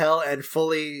cool as hell and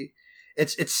fully,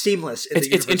 it's seamless.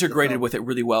 It's integrated with it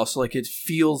really well, so, like, it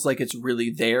feels like it's really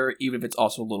there, even if it's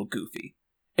also a little goofy.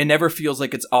 It never feels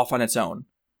like it's off on its own.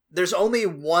 There's only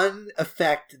one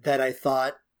effect that I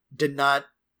thought did not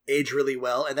age really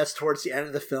well, and that's towards the end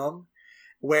of the film,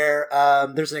 where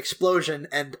there's an explosion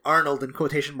and Arnold, in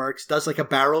quotation marks, does like a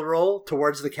barrel roll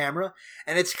towards the camera,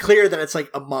 and it's clear that it's like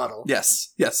a model.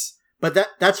 Yes. But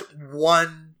that's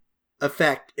one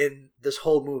effect in this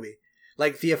whole movie.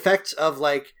 Like the effects of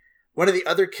like one of the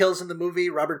other kills in the movie,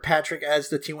 Robert Patrick as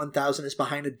the T-1000 is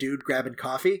behind a dude grabbing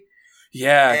coffee.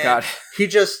 Yeah, God. He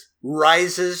just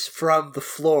rises from the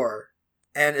floor,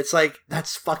 and it's like,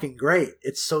 that's fucking great.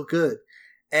 It's so good.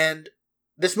 And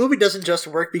this movie doesn't just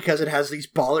work because it has these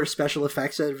baller special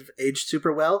effects that have aged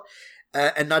super well,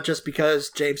 and not just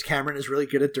because James Cameron is really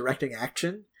good at directing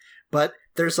action, but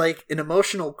there's like an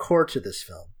emotional core to this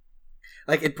film.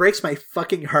 Like, it breaks my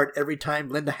fucking heart every time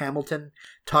Linda Hamilton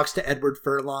talks to Edward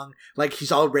Furlong like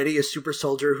he's already a super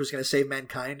soldier who's going to save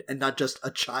mankind and not just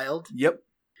a child. Yep.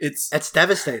 It's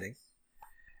devastating.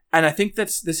 And I think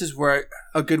this is where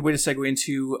a good way to segue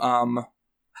into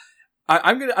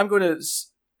I'm going to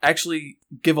actually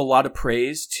give a lot of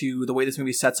praise to the way this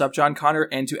movie sets up John Connor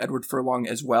and to Edward Furlong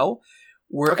as well.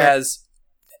 Whereas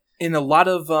in a lot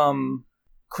of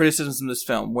criticisms in this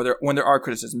film, when there are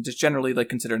criticisms, it's generally like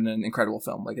considered an incredible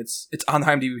film. Like it's on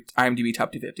the IMDb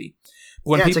top 250.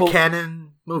 It's a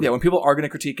canon movie. Yeah, when people are going to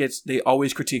critique it, they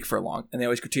always critique Furlong, and they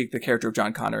always critique the character of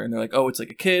John Connor, and they're like, "Oh, it's like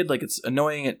a kid, like it's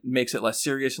annoying, it makes it less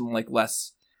serious and like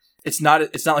less." It's not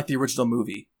like the original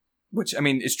movie, which I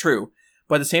mean is true.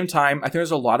 But at the same time, I think there's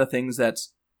a lot of things that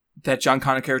John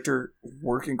Connor character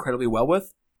work incredibly well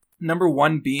with. Number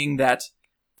one being that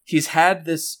he's had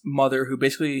this mother who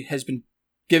basically has been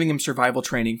giving him survival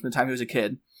training from the time he was a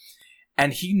kid,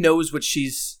 and he knows what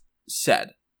she's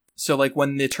said. So like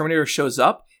when the Terminator shows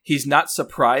up, he's not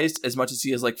surprised as much as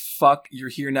he is like, "Fuck, you're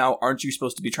here now. Aren't you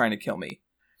supposed to be trying to kill me?"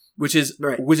 Which is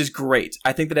great.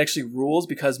 I think that actually rules,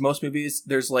 because most movies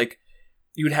there's like,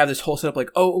 you would have this whole setup like,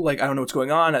 oh, like, I don't know what's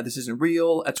going on. This isn't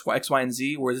real. X, Y, and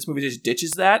Z. Where this movie just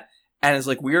ditches that and is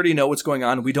like, we already know what's going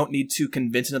on. We don't need to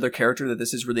convince another character that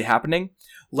this is really happening.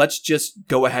 Let's just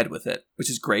go ahead with it,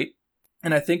 which is great.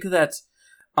 And I think that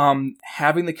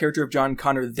having the character of John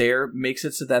Connor there makes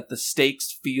it so that the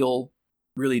stakes feel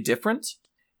really different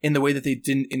in the way that they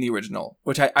didn't in the original,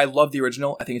 which I love the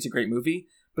original. I think it's a great movie,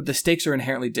 but the stakes are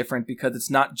inherently different because it's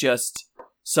not just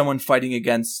someone fighting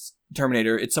against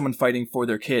Terminator, it's someone fighting for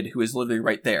their kid who is literally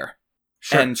right there.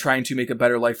 Sure. And trying to make a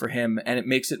better life for him, and it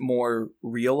makes it more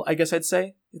real, I guess I'd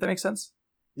say, if that makes sense.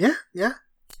 Yeah.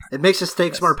 It makes the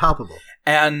stakes Yes. more palpable.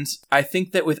 And I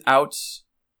think that without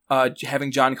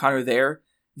having John Connor there,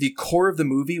 the core of the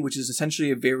movie, which is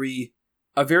essentially a very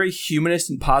humanist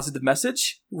and positive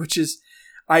message, which is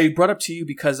I brought up to you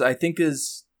because I think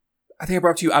I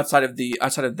brought up to you outside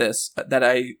of this that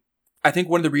I think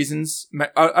one of the reasons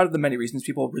out of the many reasons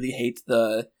people really hate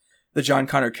the John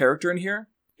Connor character in here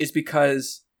is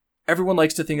because everyone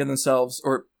likes to think of themselves,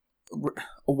 or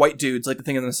white dudes like to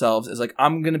think of themselves as like,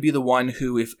 I'm going to be the one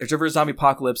who, if there's ever a zombie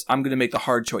apocalypse, I'm going to make the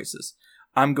hard choices.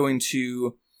 I'm going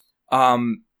to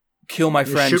kill my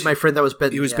friend. Shoot my friend that was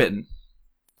bitten. He was bitten.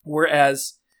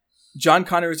 Whereas John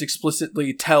Connors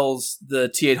explicitly tells the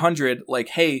T-800, like,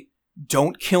 hey,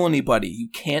 don't kill anybody. You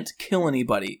can't kill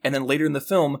anybody. And then later in the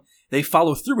film, they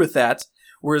follow through with that.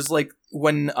 Whereas, like,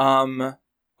 when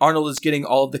Arnold is getting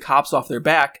all of the cops off their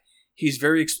back,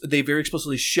 they very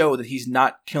explicitly show that he's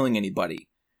not killing anybody,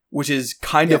 which is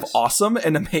kind of awesome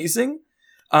and amazing.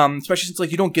 Especially since,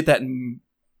 like, you don't get that in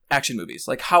action movies.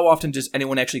 Like, how often does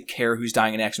anyone actually care who's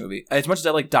dying in an action movie? As much as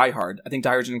I like Die Hard, I think Die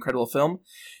Hard's an incredible film.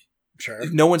 Sure.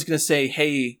 No one's going to say,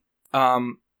 hey,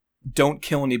 don't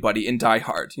kill anybody in Die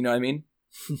Hard. You know what I mean?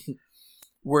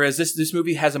 Whereas this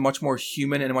movie has a much more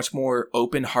human and a much more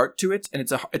open heart to it. And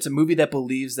it's a movie that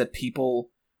believes that people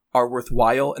are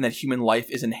worthwhile and that human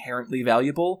life is inherently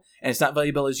valuable. And it's not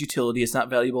valuable as utility. It's not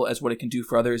valuable as what it can do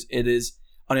for others. It is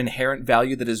an inherent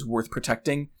value that is worth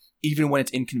protecting, even when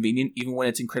it's inconvenient, even when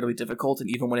it's incredibly difficult, and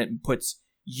even when it puts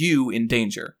you in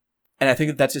danger. And I think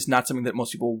that that's just not something that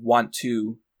most people want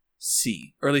to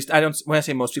see, or at least I don't. When I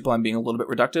say most people, I'm being a little bit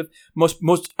reductive. Most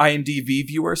IMDb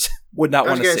viewers would not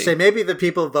want to see. I was going to say maybe the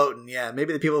people voting,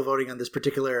 maybe the people voting on this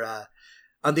particular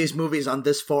on these movies on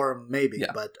this forum, maybe.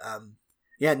 Yeah. But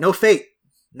no fate,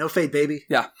 baby.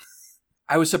 Yeah,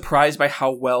 I was surprised by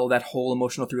how well that whole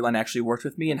emotional through line actually worked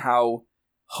with me, and how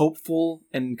hopeful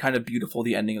and kind of beautiful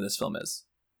the ending of this film is.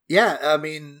 Yeah, I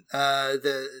mean,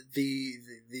 the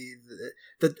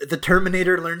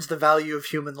Terminator learns the value of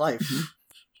human life.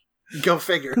 Go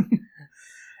figure.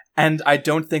 And I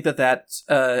don't think that I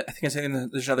think I'm saying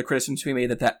there's another criticism to be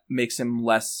made that makes him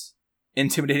less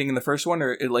intimidating in the first one,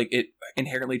 or it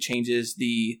inherently changes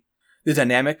the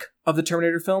dynamic of the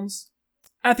Terminator films.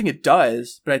 I think it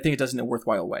does, but I think it does in a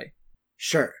worthwhile way.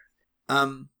 Sure.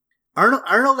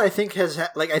 Arnold, I think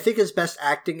I think his best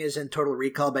acting is in Total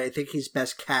Recall, but I think he's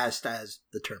best cast as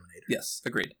the Terminator. Yes,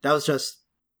 agreed. That was just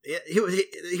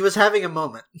he was having a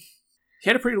moment. He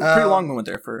had a pretty long moment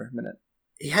there for a minute.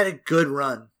 He had a good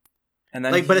run, and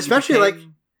then but especially like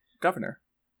governor,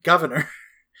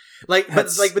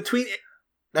 between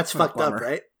that's fucked up,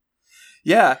 right?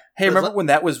 Yeah. Hey, remember when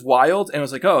that was wild and it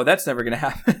was like, oh, that's never gonna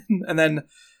happen, and then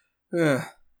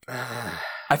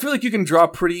I feel like you can draw a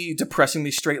pretty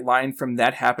depressingly straight line from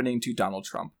that happening to Donald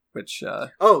Trump, which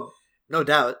no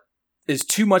doubt is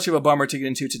too much of a bummer to get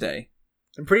into today.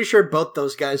 I'm pretty sure both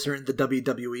those guys are in the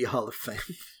WWE Hall of Fame.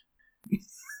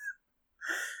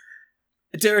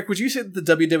 Derek, would you say that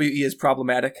the WWE is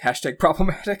problematic?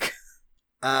 #problematic.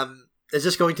 Is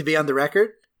this going to be on the record?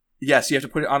 Yes, you have to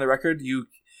put it on the record.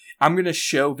 I'm going to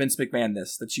show Vince McMahon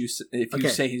this, if you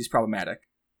say he's problematic.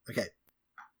 Okay.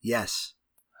 Yes.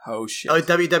 Oh, shit.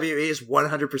 WWE is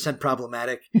 100%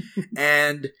 problematic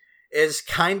and is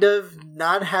kind of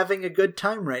not having a good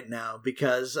time right now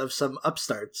because of some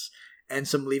upstarts and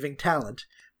some leaving talent.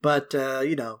 But,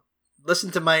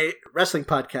 listen to my wrestling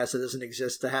podcast that doesn't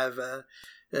exist to have,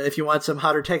 if you want some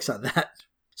hotter takes on that.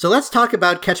 So let's talk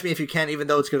about Catch Me If You Can, even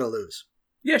though it's going to lose.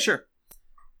 Yeah, sure.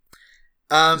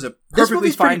 It's a perfectly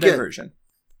fine diversion.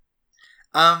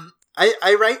 I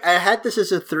had this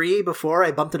as a 3 before.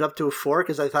 I bumped it up to a 4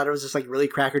 because I thought it was this like really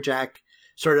crackerjack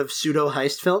sort of pseudo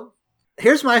heist film.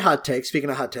 Here's my hot take.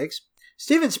 Speaking of hot takes,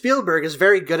 Steven Spielberg is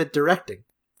very good at directing.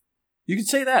 You can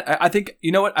say that. I think,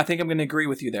 you know what? I think I'm going to agree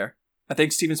with you there. I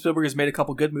think Steven Spielberg has made a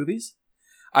couple good movies.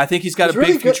 I think he's got a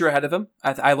big future ahead of him.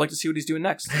 I'd like to see what he's doing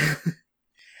next.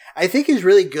 I think he's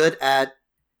really good at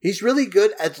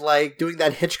like doing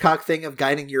that Hitchcock thing of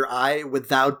guiding your eye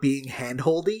without being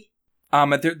handholdy.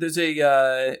 There's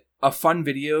a fun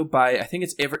video by, I think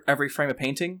it's Every Frame of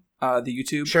Painting, the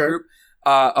YouTube group,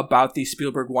 about the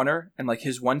Spielberg oneer and like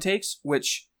his one takes,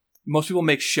 which most people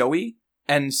make showy,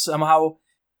 and somehow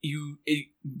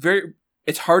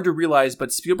it's hard to realize,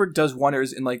 but Spielberg does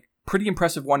oneers in like pretty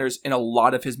impressive oneers in a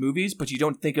lot of his movies, but you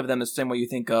don't think of them the same way you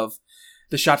think of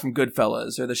the shot from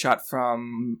Goodfellas or the shot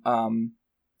from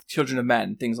Children of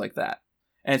Men, things like that.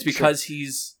 And it's because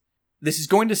this is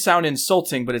going to sound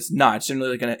insulting, but it's not. It's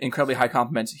generally like an incredibly high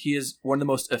compliment. He is one of the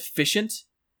most efficient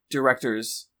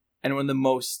directors and one of the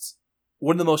most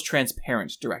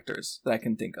transparent directors that I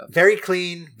can think of. Very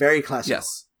clean, very classical.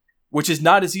 Yes. which is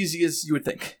not as easy as you would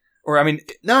think. Or, I mean,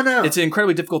 no. It's an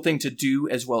incredibly difficult thing to do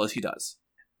as well as he does.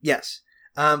 Yes.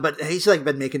 But he's like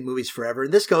been making movies forever.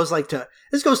 And this goes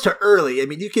to early. I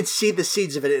mean, you can see the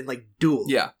seeds of it in like Duel.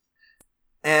 Yeah.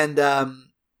 And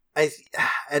I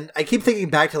keep thinking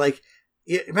back to like,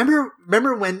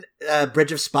 remember when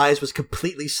Bridge of Spies was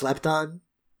completely slept on?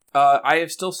 I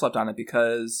have still slept on it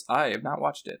because I have not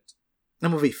watched it. That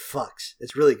movie fucks.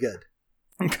 It's really good.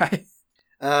 Okay.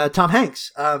 Tom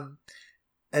Hanks.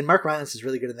 And Mark Rylance is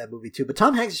really good in that movie too. But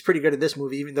Tom Hanks is pretty good in this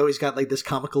movie, even though he's got like this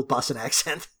comical Boston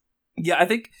accent. Yeah, I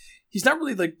think he's not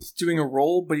really like doing a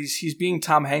role, but he's being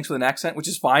Tom Hanks with an accent, which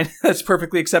is fine. That's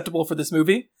perfectly acceptable for this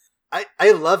movie.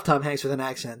 I love Tom Hanks with an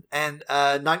accent. And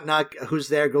Knock Knock, Who's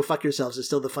There? Go Fuck Yourselves is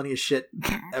still the funniest shit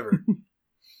ever.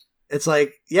 It's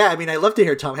like, yeah, I mean, I love to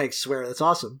hear Tom Hanks swear. That's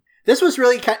awesome. This was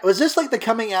really was this like the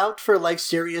coming out for like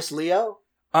serious Leo?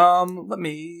 Let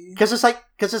me, because it's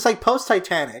like post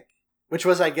Titanic, which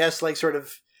was, I guess, like sort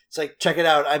of, it's like, check it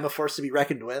out, I'm a force to be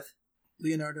reckoned with.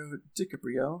 Leonardo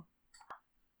DiCaprio.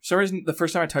 For some reason, the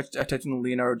first time I typed in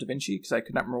Leonardo da Vinci because I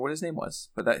could not remember what his name was,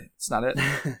 but that's not it.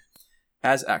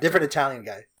 As actor, different Italian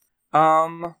guy. I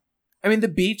mean, The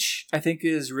Beach I think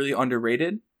is really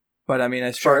underrated, but I mean,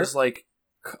 as far as like,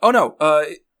 oh no,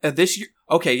 this year,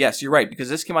 okay, yes, you're right, because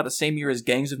this came out the same year as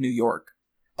Gangs of New York.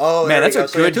 Oh, man, that's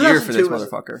a good year for this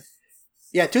motherfucker.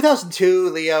 Yeah, 2002.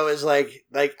 Leo is like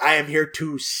I am here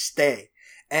to stay,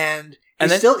 and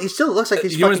he still looks like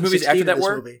he's. You know his movies after that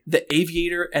were movie. The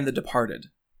Aviator and The Departed.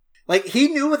 Like, he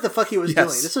knew what the fuck he was doing.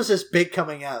 This was his big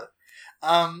coming out.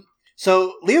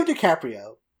 So Leo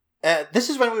DiCaprio. This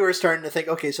is when we were starting to think,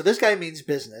 okay, so this guy means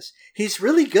business. He's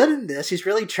really good in this. He's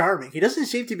really charming. He doesn't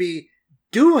seem to be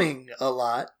doing a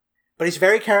lot, but he's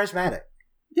very charismatic.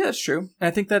 Yeah, that's true. And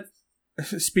I think that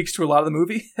speaks to a lot of the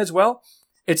movie as well.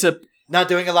 It's not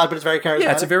doing a lot, but it's very charismatic.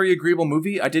 Yeah, it's a very agreeable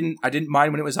movie. I didn't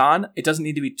mind when it was on. It doesn't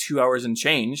need to be 2 hours and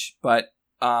change, but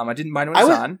I didn't mind when it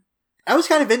was on. I was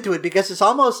kind of into it because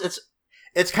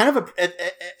it's kind of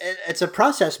it's a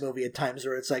process movie at times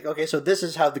where it's like, okay, so this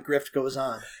is how the grift goes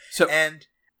on. So, and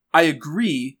I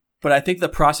agree, but I think the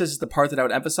process is the part that I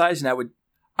would emphasize, and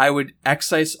I would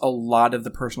excise a lot of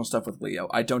the personal stuff with Leo.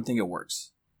 I don't think it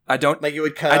works. I don't like you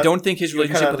would cut. I don't think his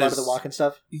relationship with a lot of the walk and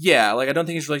stuff. Yeah, like I don't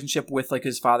think his relationship with like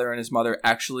his father and his mother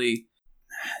actually.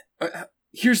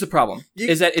 Here's the problem: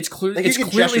 is that it's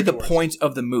clearly the point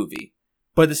of the movie,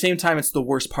 but at the same time, it's the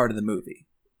worst part of the movie.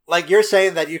 Like, you're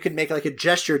saying that you can make like a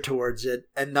gesture towards it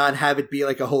and not have it be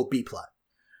like a whole B plot.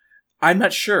 I'm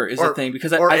not sure is the thing,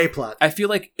 because A plot. I feel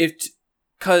like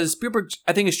because Spielberg,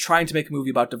 I think, is trying to make a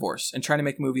movie about divorce and trying to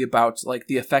make a movie about like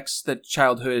the effects that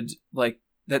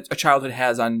that a childhood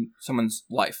has on someone's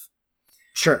life.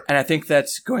 Sure. And I think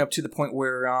that's going up to the point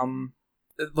where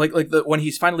when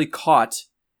he's finally caught,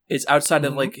 it's outside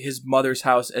of like his mother's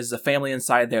house as the family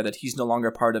inside there that he's no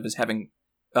longer part of is having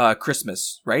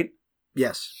Christmas, right?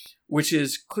 Yes. Which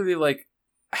is clearly like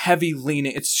heavy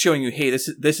leaning. It's showing you, hey, this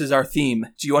is our theme.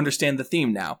 Do you understand the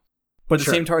theme now? But at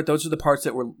the same time, those are the parts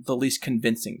that were the least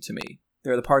convincing to me.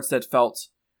 They're the parts that felt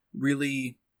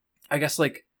really, I guess,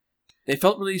 like they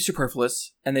felt really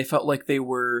superfluous, and they felt like they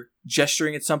were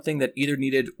gesturing at something that either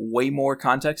needed way more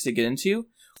context to get into,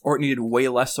 or it needed way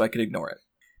less so I could ignore it.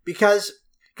 Because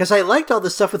I liked all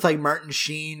the stuff with like Martin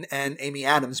Sheen and Amy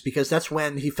Adams, because that's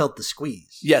when he felt the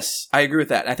squeeze. Yes, I agree with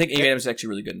that. I think Amy Adams is actually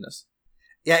really good in this.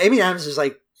 Yeah, Amy Adams is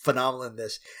like phenomenal in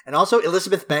this. And also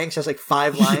Elizabeth Banks has like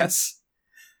 5 lines. Yes.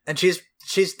 And she's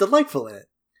delightful in it.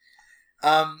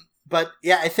 But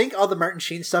yeah, I think all the Martin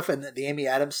Sheen stuff and the Amy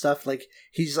Adams stuff, like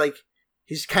he's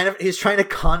trying to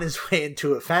con his way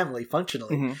into a family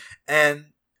functionally. Mm-hmm. And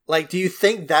like, do you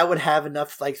think that would have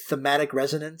enough like thematic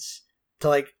resonance to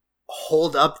like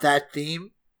hold up that theme?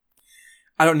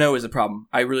 I don't know is the problem.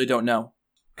 I really don't know.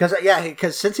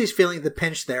 Because since he's feeling the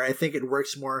pinch there, I think it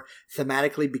works more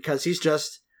thematically because he's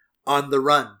just on the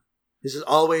run. This is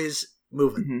always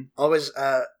moving, always.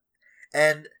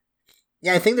 And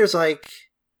yeah, I think because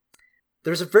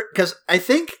I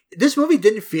think this movie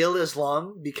didn't feel as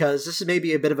long because this is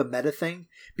maybe a bit of a meta thing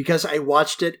because I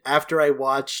watched it after I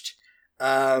watched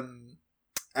Godfather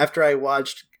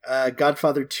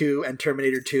 2 and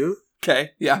Terminator 2.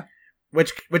 Okay, yeah.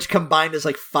 Which combined is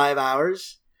like 5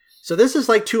 hours. So this is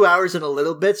like 2 hours and a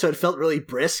little bit, so it felt really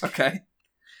brisk. Okay.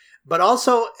 But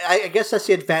also, I guess that's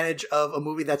the advantage of a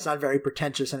movie that's not very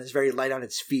pretentious and is very light on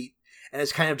its feet. And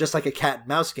it's kind of just like a cat and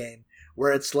mouse game,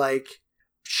 where it's like,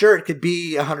 sure, it could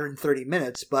be 130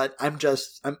 minutes, but I'm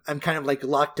kind of like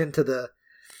locked into the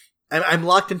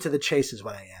chase is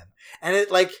what I am. And it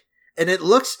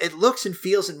looks and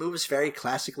feels and moves very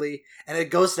classically, and it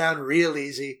goes down real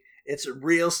easy. It's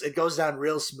real. It goes down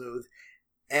real smooth,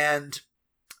 and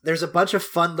there's a bunch of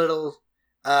fun little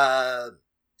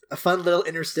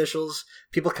interstitials.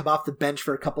 People come off the bench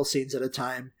for a couple scenes at a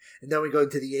time, and then we go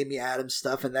into the Amy Adams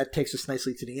stuff, and that takes us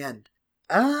nicely to the end.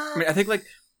 I mean, I think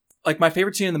like my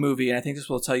favorite scene in the movie, and I think this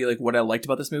will tell you like what I liked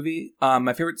about this movie.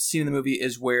 My favorite scene in the movie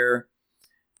is where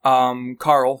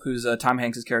Carl, who's Tom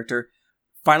Hanks' character,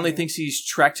 finally thinks he's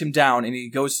tracked him down, and he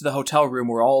goes to the hotel room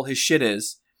where all his shit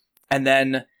is, and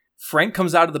then Frank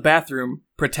comes out of the bathroom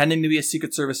pretending to be a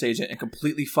Secret Service agent and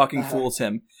completely fucking fools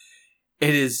him.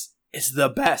 It's the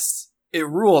best. It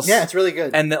rules. Yeah, it's really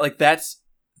good. And that like that's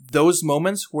those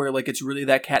moments where like it's really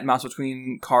that cat and mouse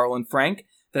between Carl and Frank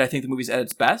that I think the movie's at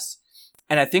its best.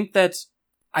 And I think that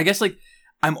I guess like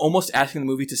I'm almost asking the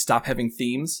movie to stop having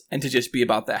themes and to just be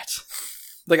about that.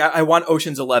 Like I want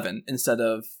Ocean's 11 instead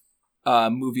of a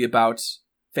movie about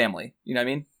family. You know what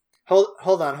I mean?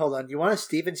 Hold on. You want a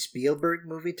Steven Spielberg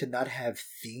movie to not have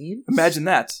themes? Imagine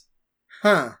that.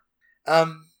 Huh.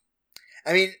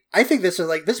 I mean, I think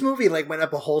this movie like went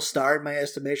up a whole star in my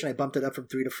estimation. I bumped it up from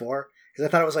 3 to 4 because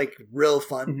I thought it was like real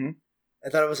fun. Mm-hmm. I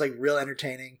thought it was like real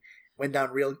entertaining. Went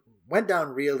down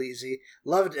real easy.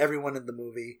 Loved everyone in the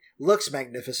movie. Looks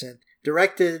magnificent.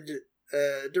 Directed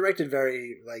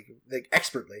very like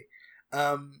expertly.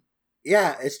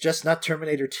 Yeah, it's just not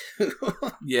Terminator 2.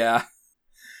 Yeah,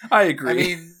 I agree. I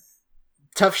mean,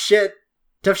 tough shit,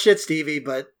 Stevie.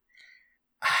 But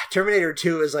Terminator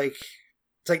 2 is like,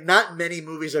 it's like not many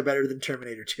movies are better than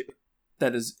Terminator 2.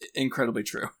 That is incredibly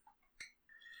true.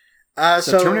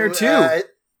 So Terminator 2.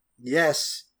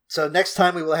 Yes. So next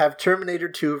time we will have Terminator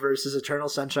 2 versus Eternal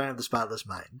Sunshine of the Spotless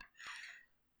Mind.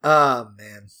 Oh,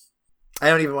 man. I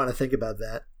don't even want to think about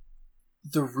that.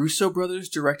 The Russo brothers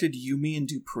directed Yumi and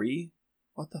Dupree?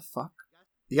 What the fuck?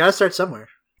 You gotta start somewhere.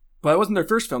 But that wasn't their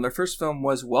first film. Their first film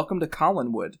was Welcome to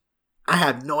Collinwood. I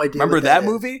have no idea. Remember what that is.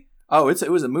 movie? Oh, it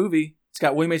was a movie. It's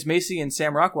got William H. Macy and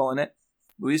Sam Rockwell in it.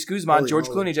 Luis Guzman, Holy George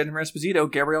moly. Clooney, Jennifer Esposito,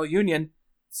 Gabrielle Union.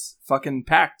 It's fucking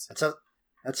packed.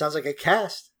 That sounds like a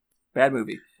cast. Bad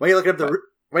movie. Why are you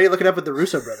looking up with the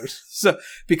Russo brothers? So,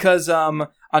 because on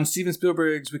Steven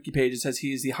Spielberg's wiki page, it says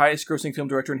he is the highest grossing film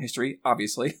director in history,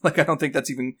 obviously. Like, I don't think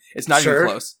it's not even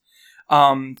close.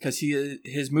 Because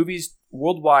his movies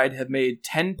worldwide have made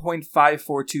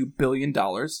 $10.542 billion.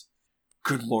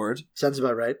 Good Lord. Sounds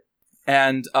about right.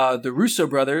 And the Russo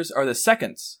brothers are the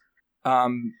seconds.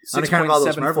 On account of all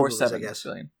those Marvel movies, I 6.7 guess.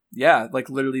 billion. Yeah, like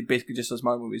literally basically just those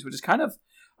Marvel movies, which is kind of,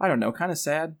 I don't know, kind of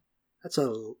sad. That's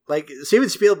Steven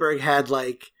Spielberg had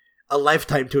like a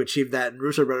lifetime to achieve that, and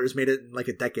Russo brothers made it in like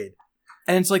a decade.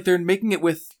 And it's like they're making it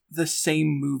with the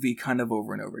same movie kind of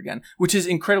over and over again, which is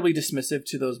incredibly dismissive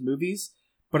to those movies.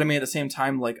 But I mean, at the same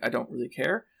time, like, I don't really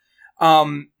care.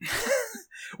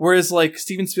 Whereas like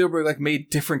Steven Spielberg like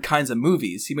made different kinds of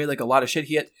movies. He made like a lot of shit.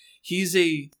 He's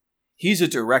a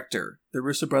director. The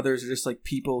Russo brothers are just like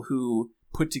people who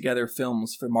put together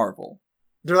films for Marvel.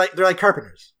 They're like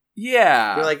carpenters.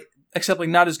 Yeah. They're like, except like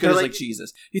not as good as like like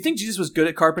Jesus. You think Jesus was good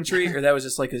at carpentry, or that was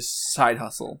just like his side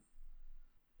hustle?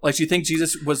 Like, do you think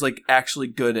Jesus was like actually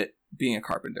good at being a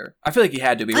carpenter? I feel like he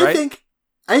had to be, right?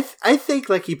 I think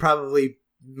like he probably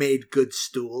made good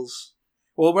stools.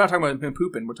 Well, we're not talking about him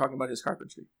pooping. We're talking about his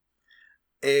carpentry.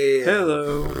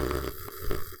 Hello.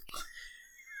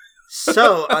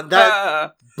 So on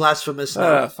that blasphemous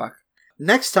note, fuck.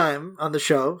 Next time on the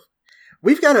show,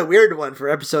 we've got a weird one for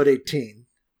episode 18.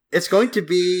 It's going to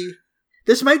be.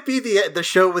 This might be the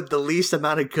show with the least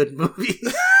amount of good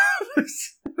movies.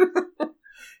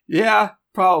 Yeah,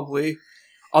 probably.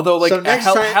 Although, like, So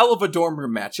a hell of a dorm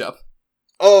room matchup.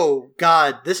 Oh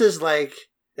God, this is like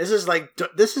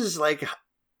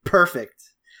perfect.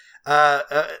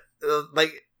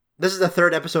 Like this is the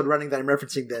third episode running that I'm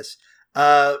referencing this.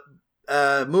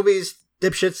 Movies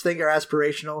dipshits think are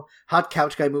aspirational. Hot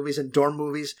couch guy movies and dorm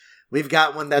movies. We've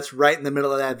got one that's right in the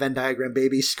middle of that Venn diagram,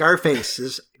 baby. Scarface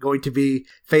is going to be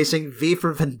facing V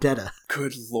for Vendetta.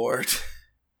 Good Lord.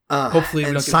 Hopefully we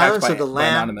don't get Silence hacked of the by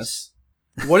Lambs. Anonymous.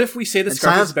 What if we say that And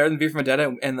Scarface Silence- is better than V for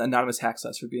Vendetta and Anonymous hacks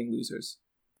us for being losers?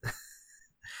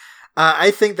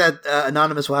 I think that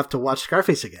Anonymous will have to watch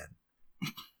Scarface again.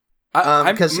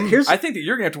 I think that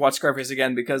you're gonna have to watch Scarface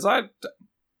again because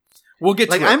we'll get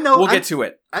to it. We'll get to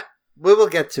it. We will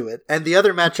get to it. And the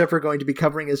other matchup we're going to be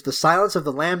covering is The Silence of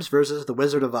the Lambs versus The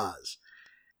Wizard of Oz.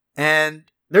 And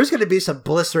there's going to be some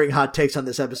blistering hot takes on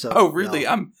this episode. Oh, really?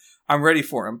 y'all. I'm ready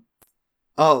for him.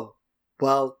 Oh,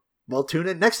 well, tune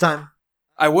in next time.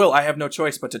 I will. I have no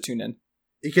choice but to tune in.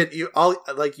 You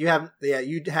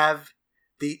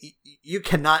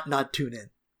cannot not tune in.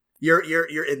 You're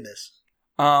in this.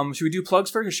 Should we do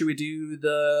plugs first, or should we do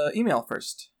the email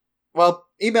first? Well,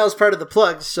 email is part of the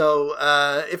plug, so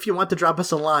if you want to drop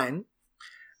us a line,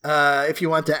 if you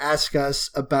want to ask us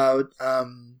about,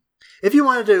 if you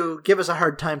wanted to give us a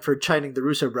hard time for chiding the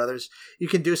Russo brothers, you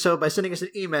can do so by sending us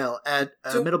an email at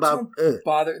Don't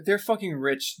bother. They're fucking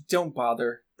rich. Don't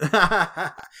bother.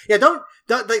 Yeah, don't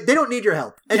they don't need your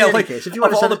help. In any case, if you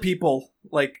want of to all the people,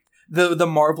 like the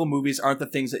Marvel movies aren't the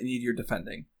things that need your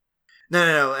defending.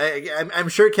 No. I'm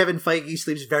sure Kevin Feige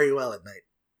sleeps very well at night.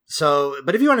 So,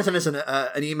 but if you want to send us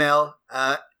an email,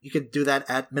 you can do that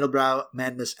at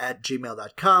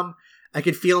middlebrowmadness@gmail.com. I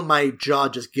can feel my jaw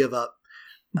just give up.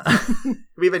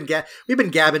 We've been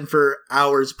gabbing for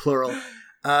hours, plural.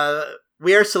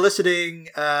 We are soliciting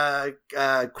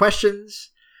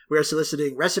questions. We are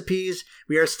soliciting recipes.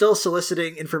 We are still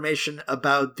soliciting information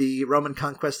about the Roman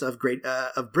conquest of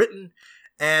Britain,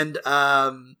 and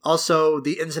also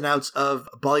the ins and outs of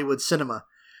Bollywood cinema.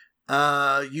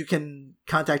 You can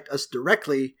contact us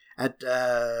directly at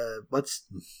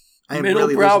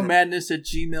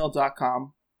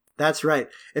middlebrowmadness@gmail.com. That's right.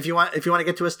 If you want to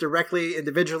get to us directly,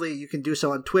 individually, you can do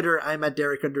so on Twitter. I'm at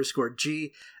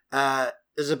Derek_G.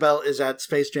 Isabel is at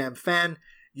Space Jam Fan.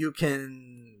 You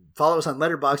can follow us on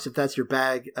Letterboxd if that's your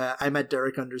bag. I'm at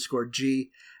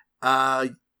Derek_G.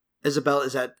 Isabel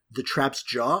is at The Trap's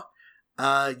Jaw.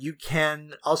 You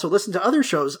can also listen to other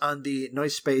shows on the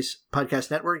Noise Space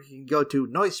Podcast Network. You can go to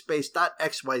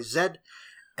noisespace.xyz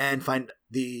and find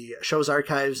the show's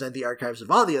archives and the archives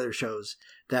of all the other shows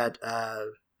that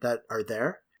are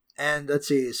there. And let's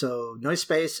see, so Noise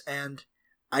Space, and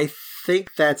I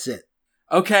think that's it.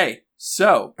 Okay,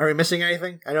 so are we missing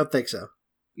anything? I don't think so.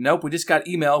 Nope, we just got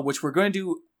email, which we're going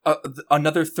to do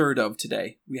another third of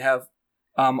today. We have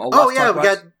a lot. We got a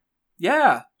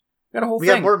whole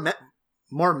thing. We got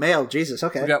more mail. Jesus,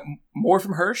 okay. We got more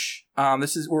from Hirsch. We're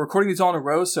recording these all in a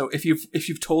row, so if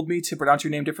you've told me to pronounce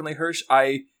your name differently, Hirsch,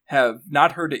 I have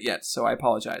not heard it yet, so I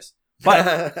apologize.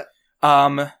 But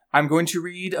I'm going to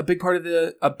read a big part of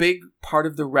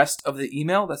the rest of the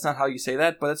email. That's not how you say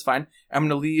that, but that's fine. I'm going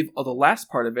to leave the last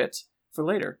part of it for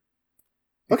later.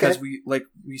 Because we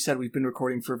said, we've been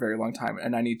recording for a very long time,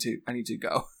 and I need to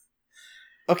go.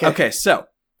 Okay, so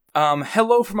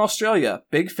hello from Australia.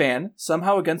 Big fan.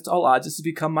 Somehow against all odds, this has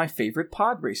become my favorite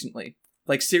pod recently.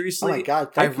 Like, seriously, oh my God,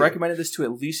 I've recommended this to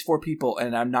at least 4 people,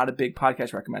 and I'm not a big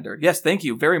podcast recommender. Yes, thank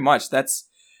you very much. That's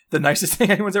the nicest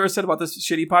thing anyone's ever said about this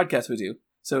shitty podcast we do.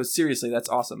 So seriously, that's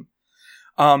awesome.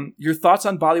 Your thoughts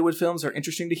on Bollywood films are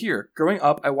interesting to hear. Growing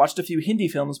up, I watched a few Hindi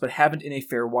films, but haven't in a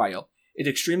fair while. It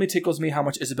extremely tickles me how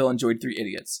much Isabel enjoyed Three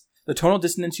Idiots. The tonal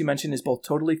dissonance you mention is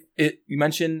totally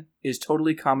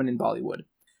common in Bollywood.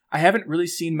 I haven't really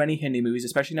seen many Hindi movies,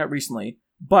 especially not recently,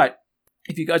 but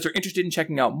if you guys are interested in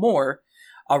checking out more,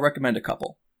 I'll recommend a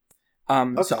couple.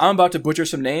 So I'm about to butcher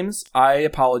some names. I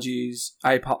apologies.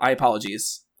 Vishal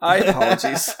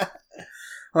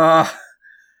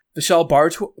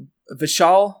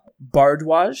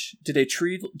Bhardwaj did a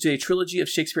trilogy of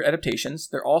Shakespeare adaptations.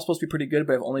 They're all supposed to be pretty good,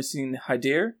 but I've only seen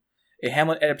Hyder, a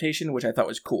Hamlet adaptation, which I thought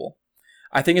was cool.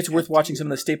 I think it's worth watching some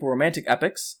of the staple romantic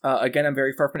epics. Again, I'm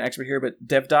very far from an expert here, but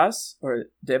Devdas,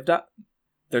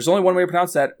 there's only one way to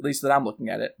pronounce that, at least that I'm looking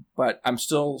at it, but I'm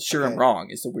still sure I'm wrong,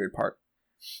 is the weird part.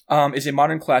 Is a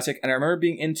modern classic, and I remember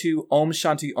being into Om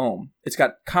Shanti Om. It's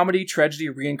got comedy, tragedy,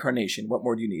 reincarnation. What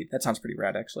more do you need? That sounds pretty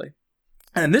rad, actually.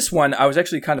 And in this one, I was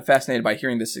actually kind of fascinated by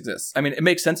hearing this exists. I mean, it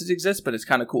makes sense it exists, but it's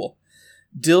kind of cool.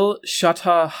 Dil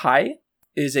Shata Hai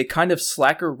is a kind of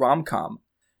slacker rom-com.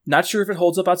 Not sure if it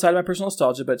holds up outside of my personal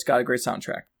nostalgia, but it's got a great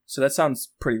soundtrack. So that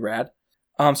sounds pretty rad.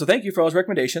 So thank you for all those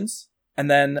recommendations.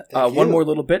 And then one more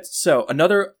little bit. So on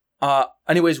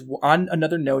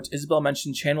another note, Isabel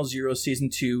mentioned Channel Zero Season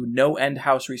 2 No End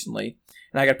House recently.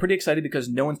 And I got pretty excited because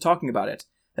no one's talking about it.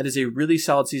 That is a really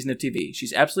solid season of TV.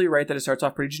 She's absolutely right that it starts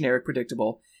off pretty generic,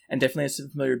 predictable, and definitely has some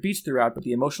familiar beats throughout, but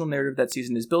the emotional narrative that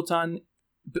season is built on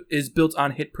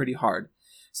hit pretty hard.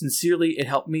 Sincerely, it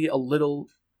helped me a little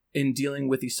in dealing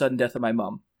with the sudden death of my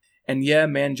mom. And yeah,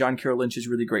 man, John Carroll Lynch is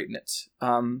really great in it.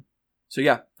 Another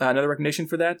recommendation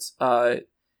for that.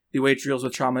 The way it deals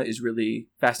with trauma is really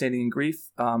fascinating in grief.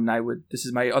 This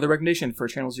is my other recommendation for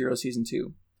Channel Zero Season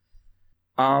 2.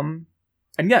 The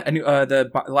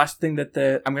last thing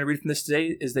that I'm going to read from this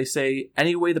today is they say,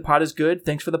 anyway, the pod is good.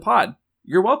 Thanks for the pod.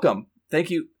 You're welcome. Thank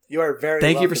you. You are very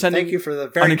Thank welcome. you for sending Thank you for the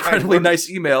very an incredibly nice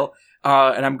email.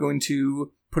 And I'm going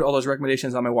to put all those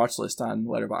recommendations on my watch list on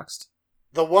Letterboxd.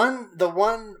 The one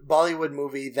Bollywood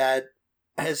movie that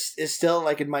is still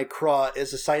like in my craw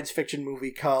is a science fiction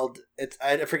movie called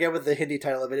I forget what the Hindi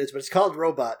title of it is, but it's called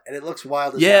Robot, and it looks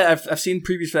wild as hell. I've seen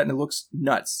previews for that, and it looks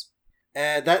nuts.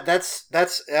 And that's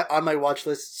on my watch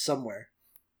list somewhere.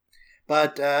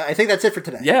 But I think that's it for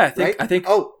today. Yeah, I right? think.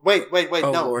 Oh, wait,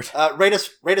 Oh, no. Lord. Rate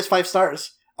us 5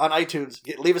 stars on iTunes.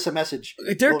 Leave us a message.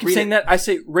 Derek We'll keeps read saying it. that. I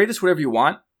say rate us whatever you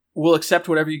want. We'll accept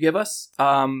whatever you give us.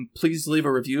 Please leave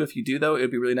a review if you do, though. It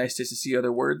would be really nice just to see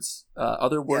other words.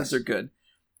 Other words Yes. are good.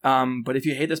 But if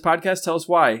you hate this podcast, tell us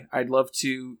why. I'd love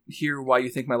to hear why you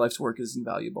think my life's work is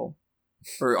invaluable.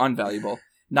 Or unvaluable.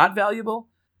 Not valuable?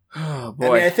 Oh, boy. I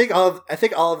mean, I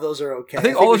think all of those are okay. I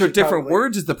think all we those are should different probably-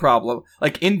 words is the problem.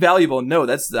 Like, invaluable, no,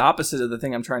 that's the opposite of the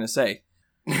thing I'm trying to say.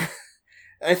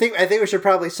 I think we should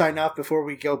probably sign off before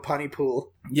we go punny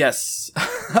pool. Yes.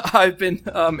 I've been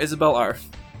Isabel Arf.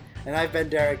 And I've been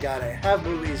Derek Gade. Have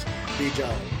movies, be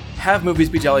jolly. Have movies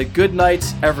be jolly. Good night,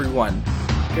 everyone.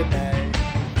 Good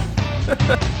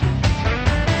night.